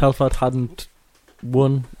think Telford hadn't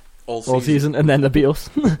won all season and then they beat us?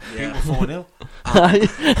 Yeah. 4-0.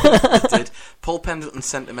 It did. Paul Pendleton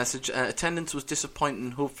sent a message. Attendance was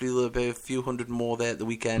disappointing. Hopefully there'll be a few hundred more there at the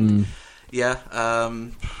weekend. Yeah.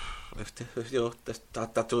 I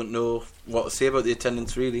don't know what to say about the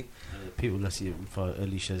attendance really. People are saving for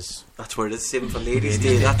Alicia's. That's where it is, saving for Ladies'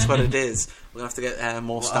 Day. That's what it is. We're going to have to get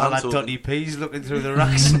more stands. All that Dotty P's looking through the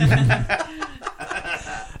racks.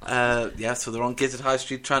 So they're on Gizzard High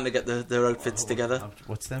Street trying to get their outfits together.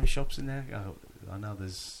 What's them shops in there? I know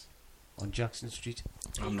there's on Jackson Street.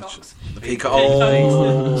 I'm not sure. The Peacock.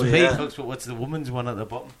 Oh, Peacocks, but what's the woman's one at the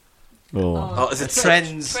bottom? Is it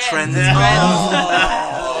Trends? Trends.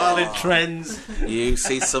 Trends. You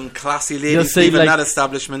see some classy ladies leaving that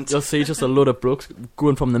establishment. You'll see just a load of blokes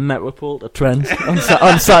going from the Metropole to Trends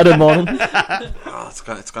on Saturday morning. It's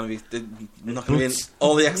going to be not going to be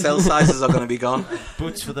all the XL sizes are going to be gone.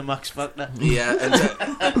 Boots for the Max Factor. Yeah,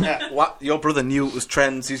 and what your brother knew it was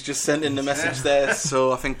Trends. He's just sent in the message there,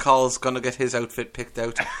 so I think Carl's going to get his outfit picked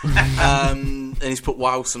out. And he's put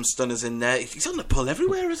some stunners in there. He's on the pull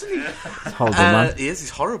everywhere, isn't he? Horrible man. He is.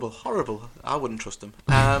 He's horrible. I wouldn't trust him.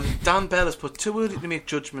 Dan Bell has put too early to make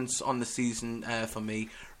judgments on the season for me.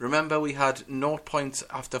 Remember, we had 0 points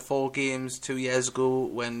after 4 games 2 years ago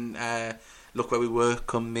when look where we were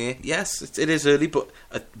come May. Yes, it is early, but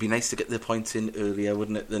it'd be nice to get the points in earlier,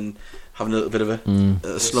 wouldn't it, than having a little bit of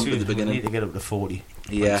a slump at the beginning. We need to get up to 40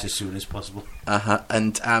 points as soon as possible.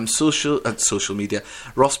 And social media.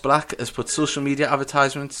 Ross Black has put social media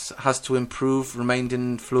advertisements has to improve,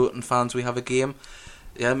 reminding floating fans we have a game.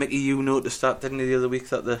 Yeah, Mickey, you noticed that, didn't you, the other week,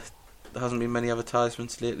 that there hasn't been many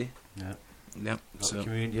advertisements lately? Yeah. So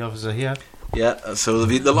community officer here. Yeah, so there'll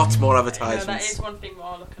be lots more advertisements. That is one thing we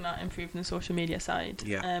are looking at, improving the social media side.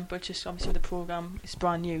 Yeah. But just obviously the programme is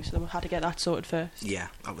brand new, so we had to get that sorted first. Yeah,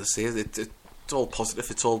 I would say it's all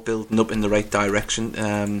positive. It's all building up in the right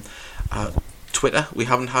direction. Twitter, we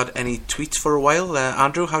haven't had any tweets for a while.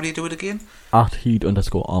 Andrew, how do you do it again?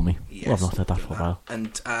 @heed_army. Yes, I've not said that for a while.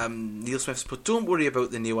 And Neil Smith's put, don't worry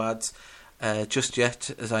about the new ads just yet,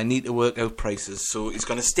 as I need to work out prices. So he's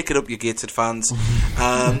going to stick it up your Gateshead fans.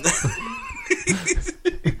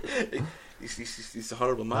 He's a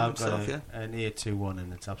horrible man himself, yeah. An 8-2-1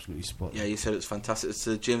 and it's absolutely spot. Yeah, you said it's fantastic. It's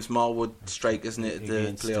the James Marwood strike, isn't it? The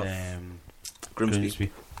against playoff.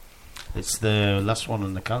 Grimsby. It's the last one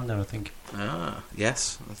on the calendar, I think. Ah,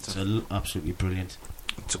 yes. It's absolutely brilliant.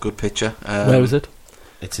 It's a good picture. Where is it?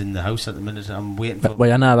 It's in the house at the minute. I'm waiting for.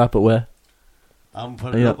 Well, I know that, but where? I'm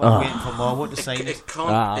putting it up. I'm waiting for Marwood to sign it. It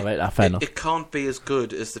can't. Right, fair enough. It can't be as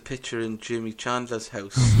good as the picture in Jamie Chandler's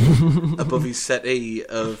house above his settee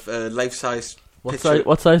of life-size. What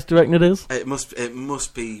size do you reckon it is? It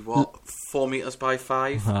must be what 4 meters by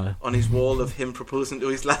 5 Aye. on his wall of him proposing to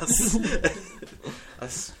his lass.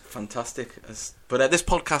 That's fantastic. But this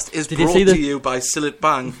podcast is brought to you by Sillet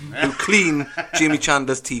Bang, who clean Jamie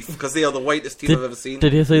Chandler's teeth because they are the whitest teeth I've ever seen.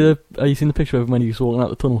 Did you see have you seen the picture of him when he was walking out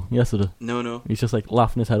the tunnel yesterday? No. He's just like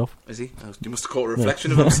laughing his head off. Is he? You must have caught a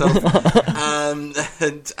reflection of himself.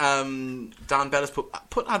 Dan Bell has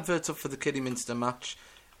put adverts up for the Kidderminster match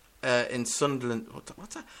in Sunderland.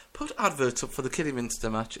 What's that? Put adverts up for the Kidderminster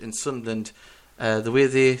match in Sunderland. The way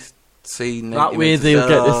they see 90 that way minutes they'll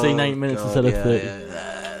get to see 90 minutes instead of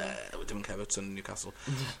 30. We don't care about Sunderland Newcastle.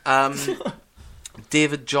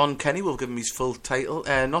 David John Kenny will give him his full title.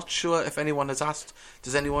 Not sure if anyone has asked.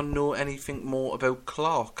 Does anyone know anything more about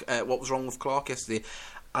Clark? What was wrong with Clark yesterday?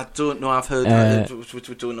 I don't know. I've heard.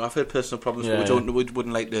 We don't know. I've heard personal problems, but we don't know. We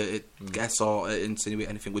wouldn't like to guess or insinuate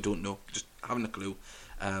anything. We don't know. Just having a clue.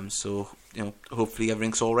 So hopefully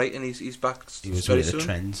everything's all right and he's back. He was very with soon. the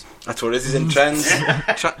trends. That's what it is. He's in trends,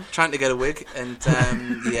 trying to get a wig, and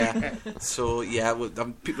yeah. So yeah,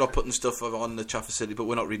 people are putting stuff on the chat facility, but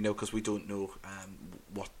we're not reading out because we don't know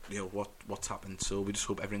what's happened. So we just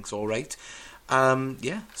hope everything's all right.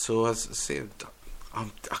 Yeah. So as I say, I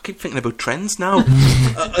keep thinking about trends now.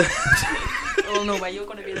 Oh no, where you're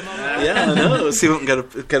going to be the moment. Yeah, I know. See if we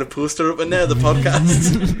can get a poster up in there. The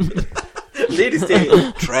podcast. Ladies'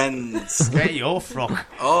 Day trends. Get your frock.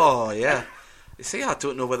 Oh yeah. You see, I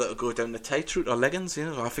don't know whether to go down the tight route or leggings.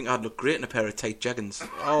 I think I'd look great in a pair of tight jeggings.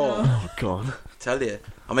 Oh God! Tell you,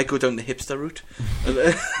 I might go down the hipster route.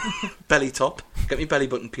 Belly top. Get me belly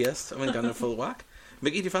button pierced. I went down a full whack.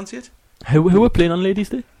 Mickey, do you fancy it? Who are playing on Ladies'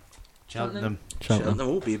 Day? Cheltenham. Cheltenham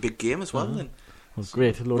will be a big game as well then. Oh,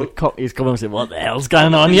 great. A load of cockneys come and say, what the hell's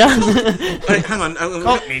going on, yeah? Wait, hang on.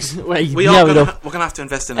 Cockneys. We're going to have to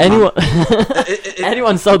invest in anyone.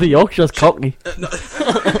 Anyone south of Yorkshire's cockney.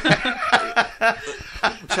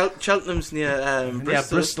 Cheltenham's near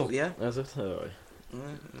Bristol. Yeah. Is it? Oh,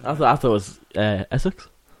 I thought it was Essex.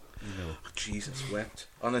 No. Oh, Jesus wept.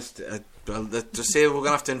 Honest. To say we're going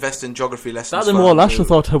to have to invest in geography lessons. That and more Lash, I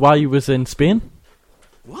thought Hawaii was in Spain.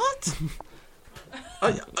 What? Are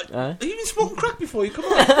you been smoking crack before you come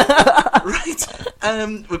on? Right.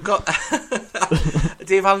 We've got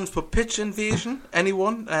Dave Allen's put pitch invasion.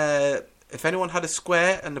 Anyone? If anyone had a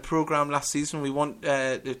square in the programme last season, we want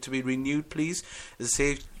it to be renewed, please. As I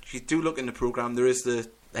say, if you do look in the programme, there is you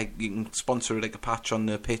can sponsor a patch on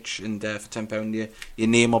the pitch, and for £10 your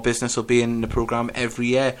name or business will be in the programme every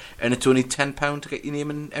year, and it's only £10 to get your name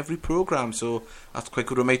in every programme, so that's quite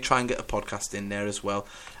good. We may try and get a podcast in there as well.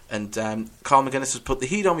 And Carl McGuinness has put the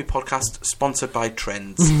Heed Army podcast sponsored by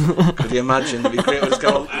Trends. Could you imagine? It'd be great. We'll just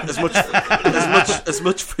go as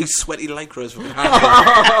much free sweaty lycra as we can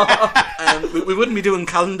handle. We wouldn't be doing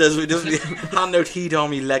calendars. We'd just be handing out Heed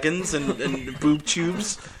Army leggings and boob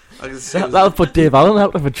tubes. That'll put Dave Allen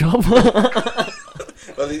out of a job.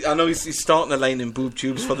 Well, I know he's starting a line in boob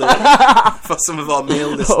tubes for some of our male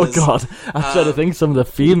listeners. Oh God, I'm trying to think some of the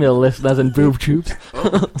female listeners in boob tubes.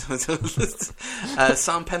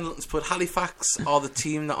 Sam Pendleton's put Halifax are the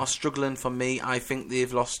team that are struggling for me. I think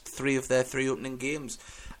they've lost 3 of their 3 opening games.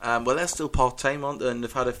 Well, they're still part-time, aren't they? And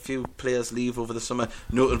they've had a few players leave over the summer,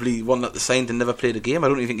 notably one that they signed and never played a game. I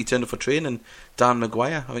don't even think he turned up for training. Dan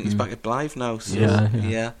Maguire, I think he's back at Blythe now. So,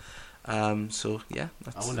 yeah. So yeah,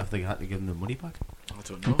 I wonder if they had to give him the money back. I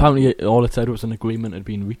don't know. Apparently all it said was an agreement had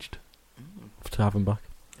been reached to have him back.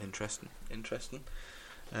 Interesting.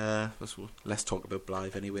 Let's talk about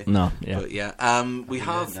Blythe anyway. No, yeah. But yeah, we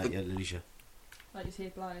have... Alicia. Like you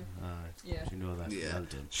say, Blythe. Yeah. She knows that. Yeah,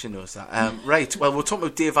 she knows that. Right, well, we're talking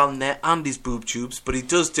about Dave Allen there and his boob tubes, but he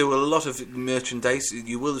does do a lot of merchandise.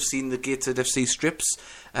 You will have seen the Gateshead FC strips,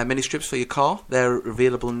 mini strips for your car. They're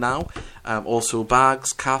available now. Also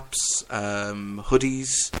bags, caps,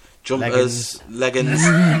 hoodies, jumpers, leggings,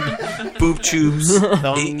 boob tubes.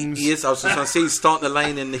 He is. I was just going to say he's starting a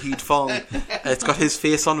line in the Heed Thong. It's got his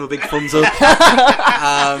face on with a big thumbs up.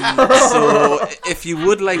 So if you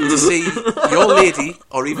would like to see your lady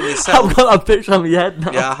or even yourself, I've got a picture on my head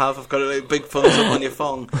now. Yeah, I have. I've got a big thumbs up on your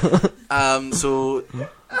thong. So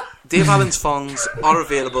Dave Allen's thongs are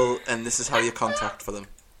available, and this is how you contact for them.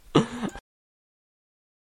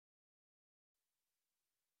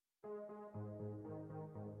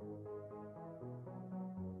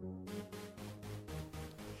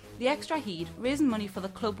 The Extra Heat, raising money for the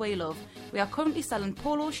club we love. We are currently selling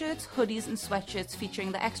polo shirts, hoodies and sweatshirts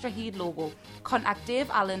featuring the Extra Heat logo. Contact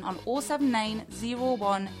Dave Allen on 079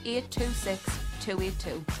 01 826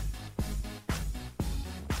 282.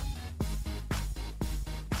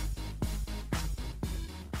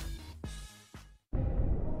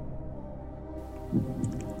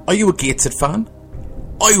 Are you a Gateshead fan?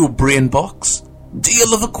 Are you a brain box? Do you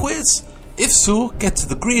love a quiz? If so, get to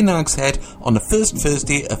the Grey Nag's Head on the first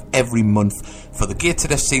Thursday of every month for the Gateshead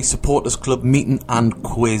FC Supporters Club meeting and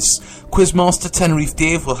quiz. Quizmaster Tenerife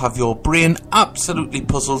Dave will have your brain absolutely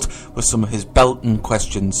puzzled with some of his belting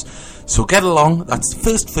questions. So get along, that's the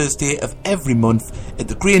first Thursday of every month at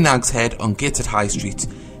the Grey Nag's Head on Gateshead High Street.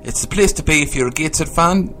 It's the place to be if you're a Gateshead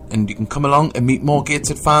fan, and you can come along and meet more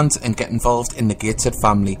Gateshead fans and get involved in the Gateshead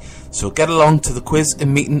family. So get along to the quiz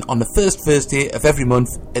and meeting on the first Thursday of every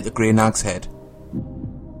month at the Grey Nag's Head.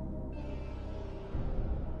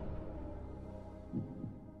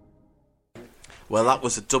 Well, that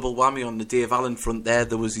was a double whammy on the Dave Allen front there.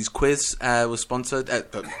 There was his quiz, was sponsored.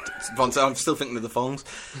 I'm still thinking of the phones.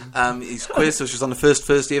 His quiz, which was on the first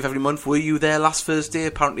Thursday of every month. Were you there last Thursday?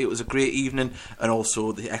 Apparently it was a great evening. And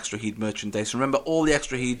also the Extra Heat merchandise. Remember, all the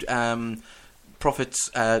Extra Heat profits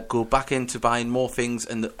go back into buying more things,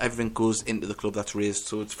 and everything goes into the club that's raised.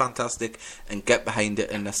 So it's fantastic, and get behind it.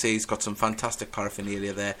 And I say he's got some fantastic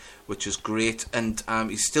paraphernalia there, which is great. And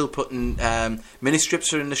he's still putting mini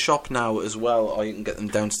strips are in the shop now as well, or you can get them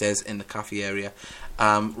downstairs in the cafe area.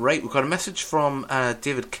 Right, we've got a message from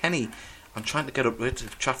David Kenny. I'm trying to get up with it.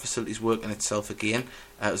 The chat facility's working itself again.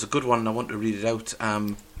 It was a good one, and I want to read it out.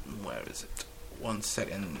 Where is it? 1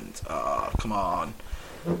 second. Oh, come on.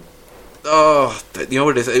 Oh, you know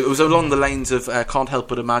what it is? It was along the lines of can't help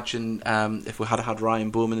but imagine if we had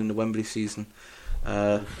Ryan Bowman in the Wembley season.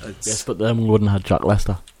 Yes, but then we wouldn't have had Jack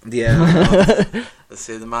Lester. Yeah, let's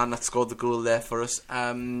say the man that scored the goal there for us.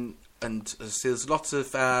 And as I say, there's lots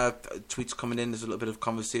of tweets coming in. There's a little bit of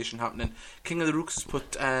conversation happening. King of the Rooks has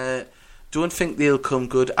put, don't think they'll come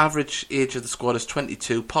good. Average age of the squad is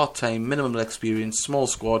 22. Part-time, minimal experience, small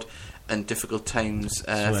squad, and difficult times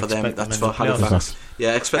for them. That's for Halifax.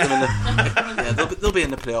 Yeah, expect them in the. Yeah, they'll be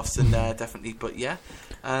in the playoffs, and definitely. But yeah,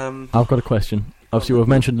 I've got a question. Obviously, we've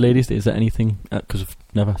mentioned Ladies' Day. Is there anything? Because we've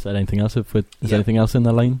never said anything else. Is there anything else in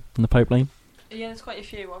the pipeline? Yeah, there's quite a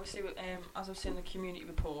few. Obviously, as I've seen the community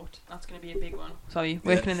report, that's going to be a big one.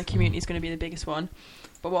 Working in the community is going to be the biggest one.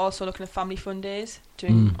 But we're also looking at family fun days,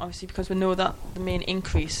 obviously, because we know that the main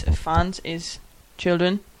increase of fans is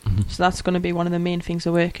children. Mm-hmm. So that's going to be one of the main things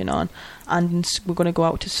we're working on. And we're going to go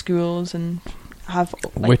out to schools and have...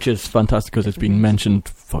 which is fantastic, because it's been mentioned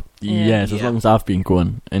for years, as long as I've been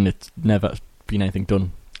going, and it's never been anything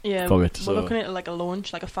done. Yeah, for it, we're looking at like a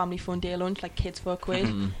lunch, like a family fun day lunch, like kids for a quiz.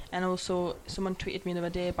 And also, someone tweeted me the other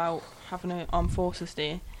day about having an Armed Forces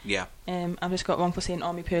Day. Yeah. I've just got wrong for saying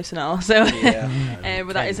army personnel. So,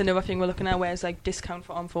 but that is another thing we're looking at, where it's like discount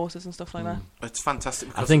for armed forces and stuff like that. It's fantastic.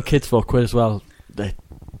 I think kids for a quiz as well. They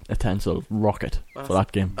attend sort of rocket for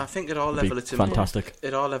that game. I think at our level it's fantastic.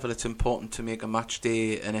 At our level, it's important to make a match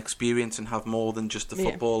day an experience and have more than just the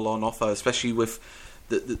football on offer, especially with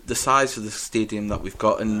the size of the stadium that we've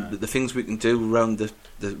got and the things we can do around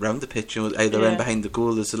the pitch, either end behind the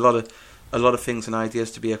goal. There's a lot of things and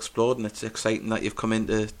ideas to be explored, and it's exciting that you've come in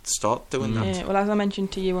to start doing that. Yeah, well, as I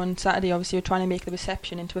mentioned to you on Saturday, obviously we're trying to make the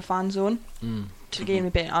reception into a fan zone to gain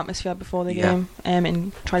a bit of atmosphere before the game,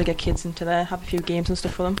 and try to get kids into there, have a few games and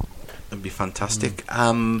stuff for them. It'd be fantastic.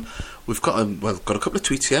 We've got a couple of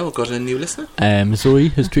tweets here. We've got a new listener. Zoe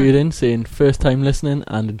has tweeted in saying first time listening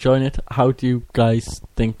and enjoying it. How do you guys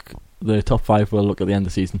think the top 5 will look at the end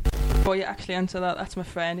of the season? Before you actually answer that, that's my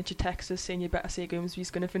friend, and she texted us saying you better say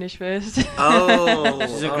Grimsby's going to finish first. Oh,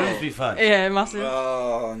 she's a Grimsby fan. Yeah, massive.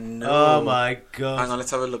 Oh no! Oh my god! Hang on,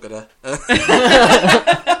 let's have a look at her.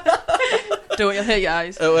 Don't you hurt your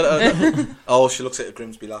eyes? Oh, she looks at a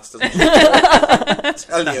Grimsby last, doesn't she?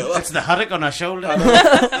 Tell you, it's the haddock on her shoulder.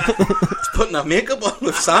 It's putting her makeup on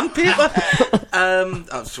with sandpaper.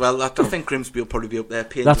 Well, I think Grimsby will probably be up there.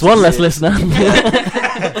 That's one less listener.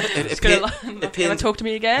 It talk to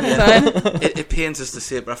me again. It pains us to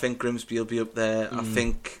say it, but I think Grimsby will be up there. I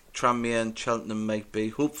think Tranmere and Cheltenham might be.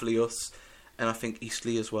 Hopefully us, and I think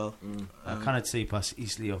Eastleigh as well. I cannot see past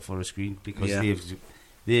Eastleigh or Forest Green, because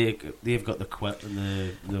they've got the quet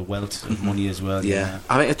and the wealth of money as well. Yeah,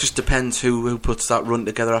 I think it just depends who puts that run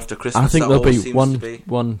together after Christmas. I think there'll be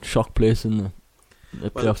one shock place in the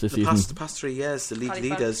playoffs this season. The past 3 years, the league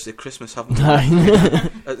leaders at Christmas haven't won.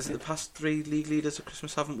 The past 3 league leaders at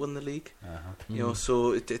Christmas haven't won the league. You know,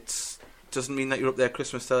 so it doesn't mean that you're up there at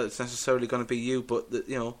Christmas that it's necessarily going to be you, but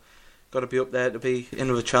got to be up there to be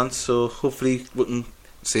in with a chance. So hopefully we can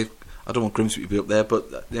see. I don't want Grimsby to be up there,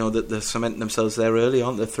 but you know that they're cementing themselves there early,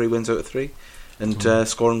 aren't they? 3 wins out of 3, and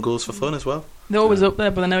scoring goals for fun as well. They're always up there,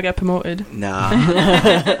 but they never get promoted. Nah,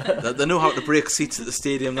 they know how to break seats at the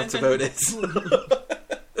stadium. That's about it.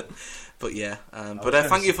 But yeah,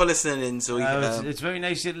 thank you for listening in, Zoe. It's very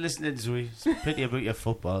nice you to listen in, Zoe. It's pity about your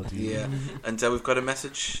football team. Yeah, and we've got a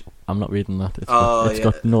message. I'm not reading that. It's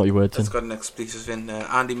got naughty words in. It's got an expletive in.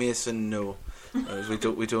 Andy Mason, no. We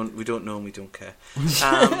don't know and we don't care.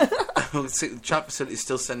 The chat facility is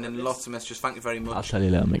still sending lots of messages. Thank you very much. I'll tell you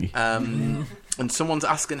later, Mickey. And someone's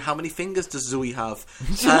asking, how many fingers does Zoe have?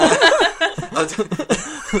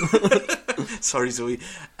 Sorry, Zoe.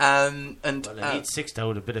 Well, I need 6 to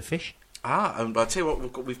hold a bit of fish. And I'll tell you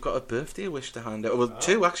what, we've got a birthday wish to hand out. Well,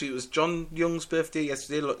 2 actually. It was John Young's birthday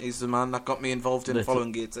yesterday. Look, he's the man that got me involved in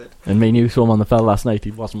following Gateshead. And me and you saw him on the fell last night.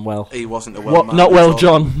 He wasn't well. He wasn't a well man. Not well,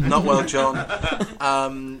 John. Not well, John.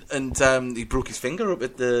 And he broke his finger up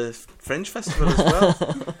at the Fringe Festival as well.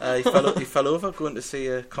 He fell over going to see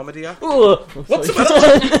a comedy act. Oh, what's the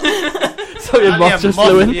matter? Sorry, a moth just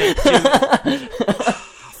flew in.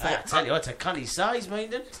 I tell you what, it's a canny size,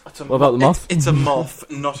 mind it. What about the moth? It's a moth,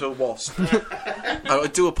 not a wasp. I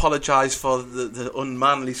do apologise for the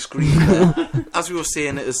unmanly scream there. As we were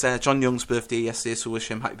saying, it was John Young's birthday yesterday, so wish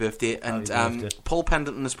him happy birthday. And Paul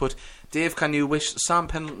Pendleton has put, Dave, can you wish Sam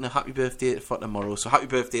Pendleton a happy birthday for tomorrow? So happy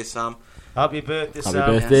birthday, Sam. Happy birthday, Sam.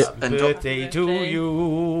 Happy birthday. Happy birthday to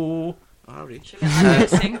you. Ari.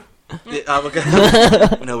 Sing.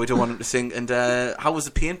 No, we don't want him to sing. And how was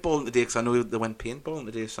the paintballing today? Because I know they went paintballing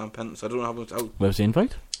today, Sam Pendleton. So I don't know how. Where's the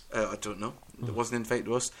invite? I don't know. There wasn't an invite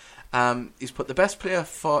to us. He's put the best player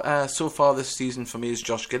for so far this season for me is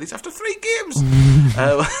Josh Gillies after 3 games.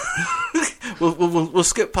 We'll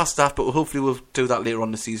skip past that, but hopefully we'll do that later on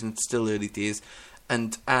in the season. It's still early days.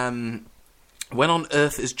 And when on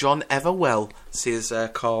earth is John ever well? Says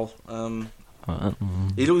Carl.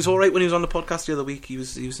 He was all right when he was on the podcast the other week. He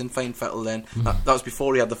was in fine fettle then. That was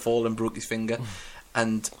before he had the fall and broke his finger.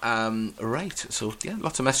 And right, so yeah,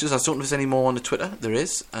 lots of messages. I don't know if there's any more on the Twitter. There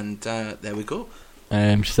is, and there we go.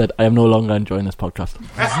 She said, I am no longer enjoying this podcast.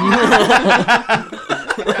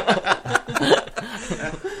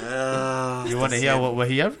 You want to hear what we're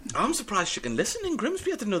hearing? I'm surprised she can listen in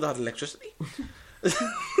Grimsby. I didn't know they had electricity.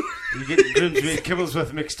 You get Grimsby and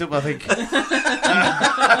Kibblesworth mixed up, I think.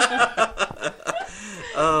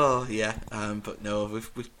 Oh yeah, but no,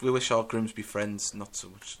 we wish our Grimsby friends not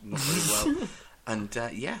very well. And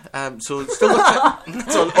so still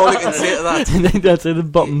that's all I can say to that. I think that's in the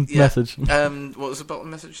bottom message. What was the bottom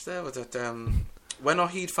message there? Was it when are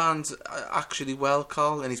Heed fans actually well,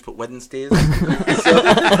 Carl? And he's put Wednesdays.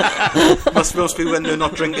 must be when they're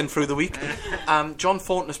not drinking through the week. John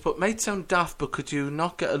Thornton has put, might sound daft, but could you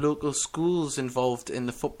not get a local schools involved in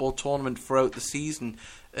the football tournament throughout the season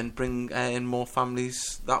and bring in more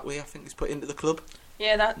families that way? I think he's put into the club.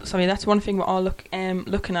 Yeah, that's one thing we're all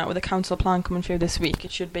looking at with the council plan coming through this week.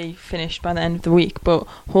 It should be finished by the end of the week, but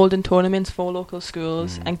holding tournaments for local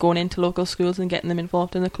schools and going into local schools and getting them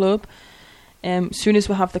involved in the club. Soon as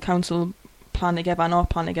we have the council plan together and our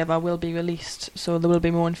plan together, will be released, so there will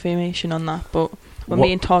be more information on that. But our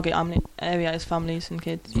main target area is families and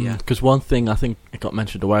kids. Yeah, because one thing I think it got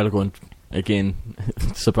mentioned a while ago, and again,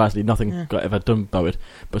 surprisingly, nothing got ever done about it.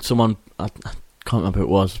 But someone, I can't remember who it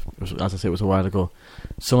was. As I say, it was a while ago.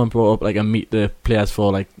 Someone brought up like a meet the players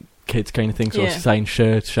for like kids kind of thing, so sign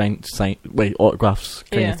shirts, autographs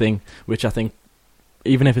kind of thing, which I think,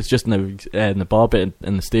 even if it's just in the bar bit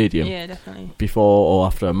in the stadium, definitely, before or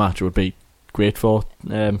after a match, it would be great for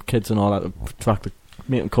kids and all that, to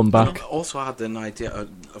make them come back. Also, I had an idea. I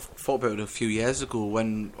thought about it a few years ago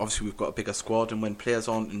when obviously we've got a bigger squad, and when players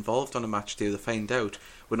aren't involved on a match day, they find out.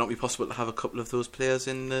 Would it not be possible to have a couple of those players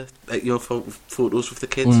in the for photos with the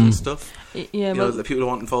kids and stuff? Yeah, the people who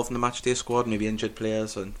aren't involved in the match day squad, maybe injured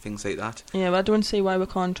players and things like that. Yeah, well, I don't see why we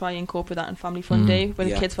can't try and incorporate that in Family Fun Day when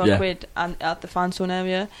the kids for a quid and at the fan zone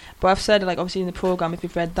area. But I've said, like, obviously in the programme, if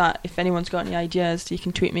you've read that, if anyone's got any ideas, you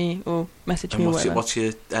can tweet me or message me or whatever. What's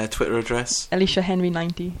your Twitter address? Alicia Henry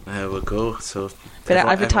 90. There we go. So bit of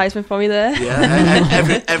advertisement for me there.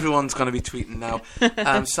 Yeah, everyone's going to be tweeting now.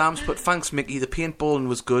 Sam's put, thanks Mickey, the paintballing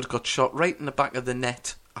was good, got shot right in the back of the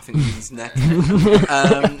net. I think it means neck.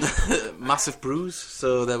 Massive bruise.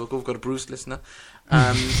 So there we go, we've got a bruised listener.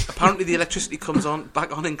 Apparently the electricity comes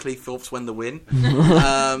back on in Cleethorpes when they win.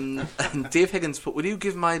 And Dave Higgins put, will you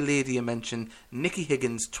give my lady a mention? Nicky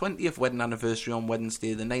Higgins' 20th wedding anniversary on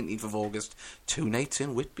Wednesday the 19th of August, 2 nights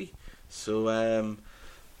in Whitby. So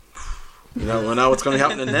we know what's going to be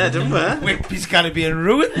happening there, don't we? Whitby's going to be in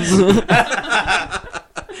ruins.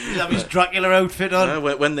 He'll have his Dracula outfit on.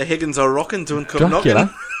 When the Higgins are rocking, don't come Dracula?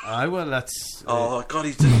 knocking. Aye, well, that's... Oh, God,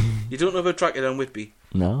 you don't know about Dracula and Whitby?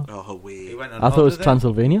 No. Oh, wait. He went on I thought it was holiday.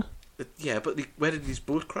 Transylvania. Yeah, but where did his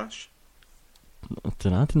boat crash? I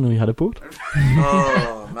didn't know you had a boat.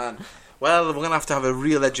 Oh, man. Well, we're going to have a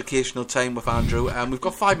real educational time with Andrew. We've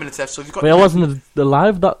got 5 minutes left, so if you've got... Wait, I wasn't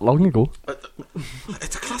alive that long ago.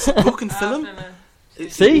 It's a classic book and film.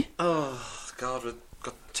 See? Oh, God, we've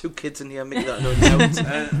got 2 kids in here, maybe that don't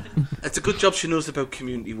count. It's a good job she knows about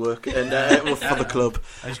community work and for the club.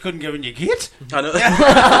 I just couldn't get in your gate. I know.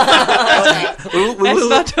 Let's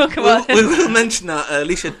not talk about it. We will mention that,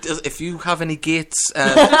 Alicia. If you have any gates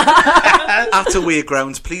at away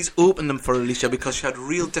grounds, please open them for Alicia because she had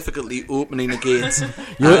real difficulty opening the gates.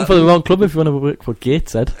 You're working for the wrong club if you want to work for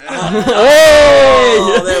Gateshead.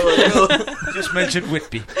 Oh, there we go. Just mentioned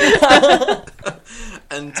Whitby.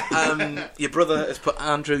 And your brother has put,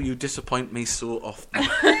 Andrew, you disappoint me so often.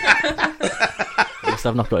 At least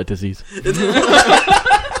I've not got a disease.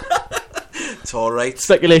 It's all right.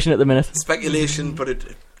 Speculation at the minute. Speculation, but it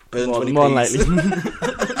burns when he More pees. likely.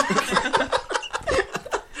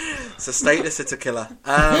 It's a status, it's a killer.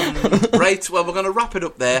 Right, well, we're going to wrap it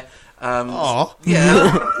up there. Aw.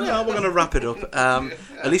 Yeah, we're going to wrap it up.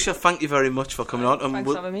 Alicia, thank you very much for coming on. And Thanks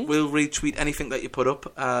for having me. we'll retweet anything that you put up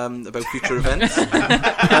about future events.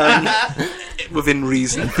 Within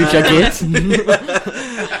reason. Future Gates.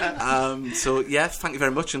 So, yeah, thank you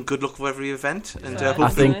very much and good luck with every event. And I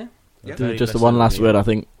hopefully... think Yeah. just the one last word. I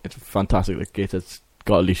think it's fantastic that Gateshead's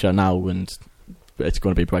got Alicia now, and it's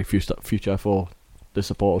going to be a bright future for the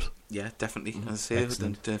support. Yeah, definitely. As I say,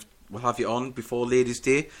 and, we'll have you on before Ladies'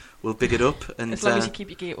 Day. We'll big it up, and As long as you keep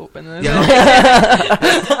your gate open.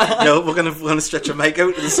 yeah, no, we're gonna stretch a mic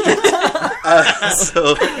out to the street.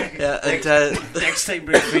 So yeah, and Next time,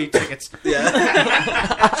 bring free tickets.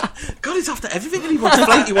 yeah. God, he's after everything, and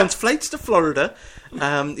he wants flights to Florida.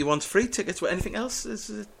 He wants free tickets. What? Anything else? Is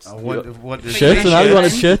it I want Shirts, and now you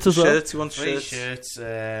wanted shirts as well. shirts? He wants free shirts.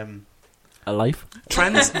 shirts. A life.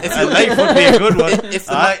 Trends. A life would be a good one. If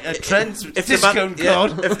the a Trends if discount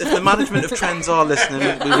code. if the management of Trends are listening,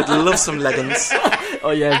 we would love some leggings. Oh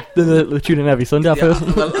yeah, they're tuning every Sunday. I've heard.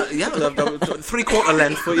 Well, 3/4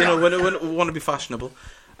 length, but you know, we want to be fashionable.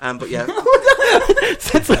 But yeah,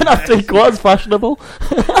 Since when are 3/4 fashionable?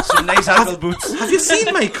 Some nice ankle boots. have you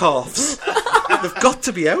seen my calves? They've got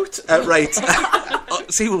to be out. Right.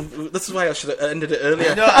 See, this is why I should have ended it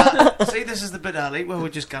earlier. No, see, this is the bit I like where we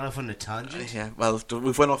just got off on a tangent. Yeah, well,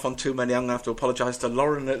 we've went off on too many. I'm going to have to apologise to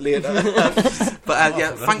Lauren later. But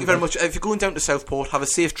yeah, thank you very much. If you're going down to Southport, have a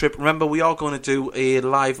safe trip. Remember, we are going to do a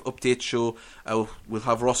live update show. We'll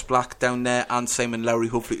have Ross Black down there and Simon Lowry,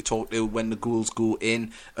 hopefully, to talk to when the goals go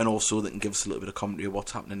in, and also they can give us a little bit of commentary of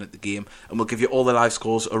what's happening at the game. And we'll give you all the live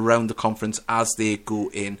scores around the conference as they go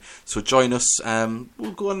in. So join us.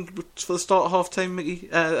 We'll go on for the start of half-time, Mickey.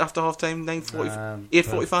 After half-time,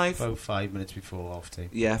 8:45? About 5 minutes before half time.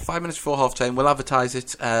 Yeah, 5 minutes before half-time. We'll advertise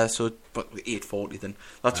it, but 8:40 then.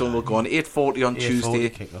 That's when we'll go on. 8:40 on 8:40 Tuesday.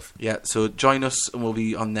 Kickoff. Yeah, so join us and we'll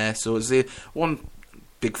be on there. So is there one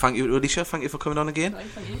big thank you to Alicia. Thank you for coming on again. Right,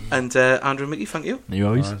 thank you. And Andrew and Mickey, thank you. You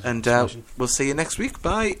always. And we'll see you next week.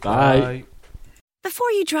 Bye. Bye.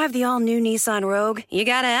 Before you drive the all-new Nissan Rogue, you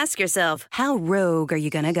gotta ask yourself, how rogue are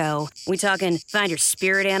you gonna go? We talking find your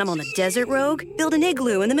spirit animal in the desert rogue? Build an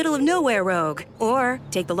igloo in the middle of nowhere rogue? Or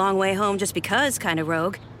take the long way home just because kind of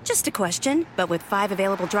rogue? Just a question, but with 5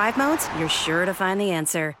 available drive modes, you're sure to find the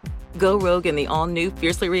answer. Go rogue in the all-new,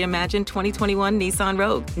 fiercely reimagined 2021 Nissan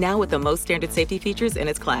Rogue, now with the most standard safety features in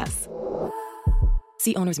its class.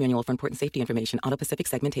 See Owner's Manual for important safety information. Auto-Pacific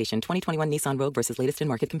segmentation. 2021 Nissan Rogue versus latest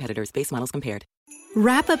in-market competitors. Base models compared.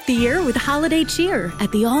 Wrap up the year with holiday cheer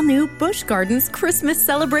at the all-new Busch Gardens Christmas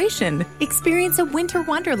celebration. Experience a winter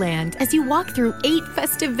wonderland as you walk through 8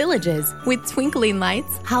 festive villages with twinkling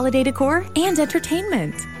lights, holiday decor, and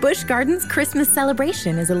entertainment. Busch Gardens Christmas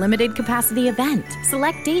celebration is a limited capacity event.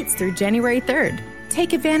 Select dates through January 3rd.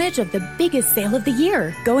 Take advantage of the biggest sale of the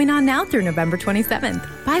year, going on now through November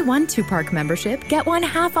 27th. Buy 1 2-park membership, get 1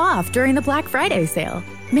 half off during the Black Friday sale.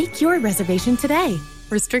 Make your reservation today.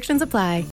 Restrictions apply.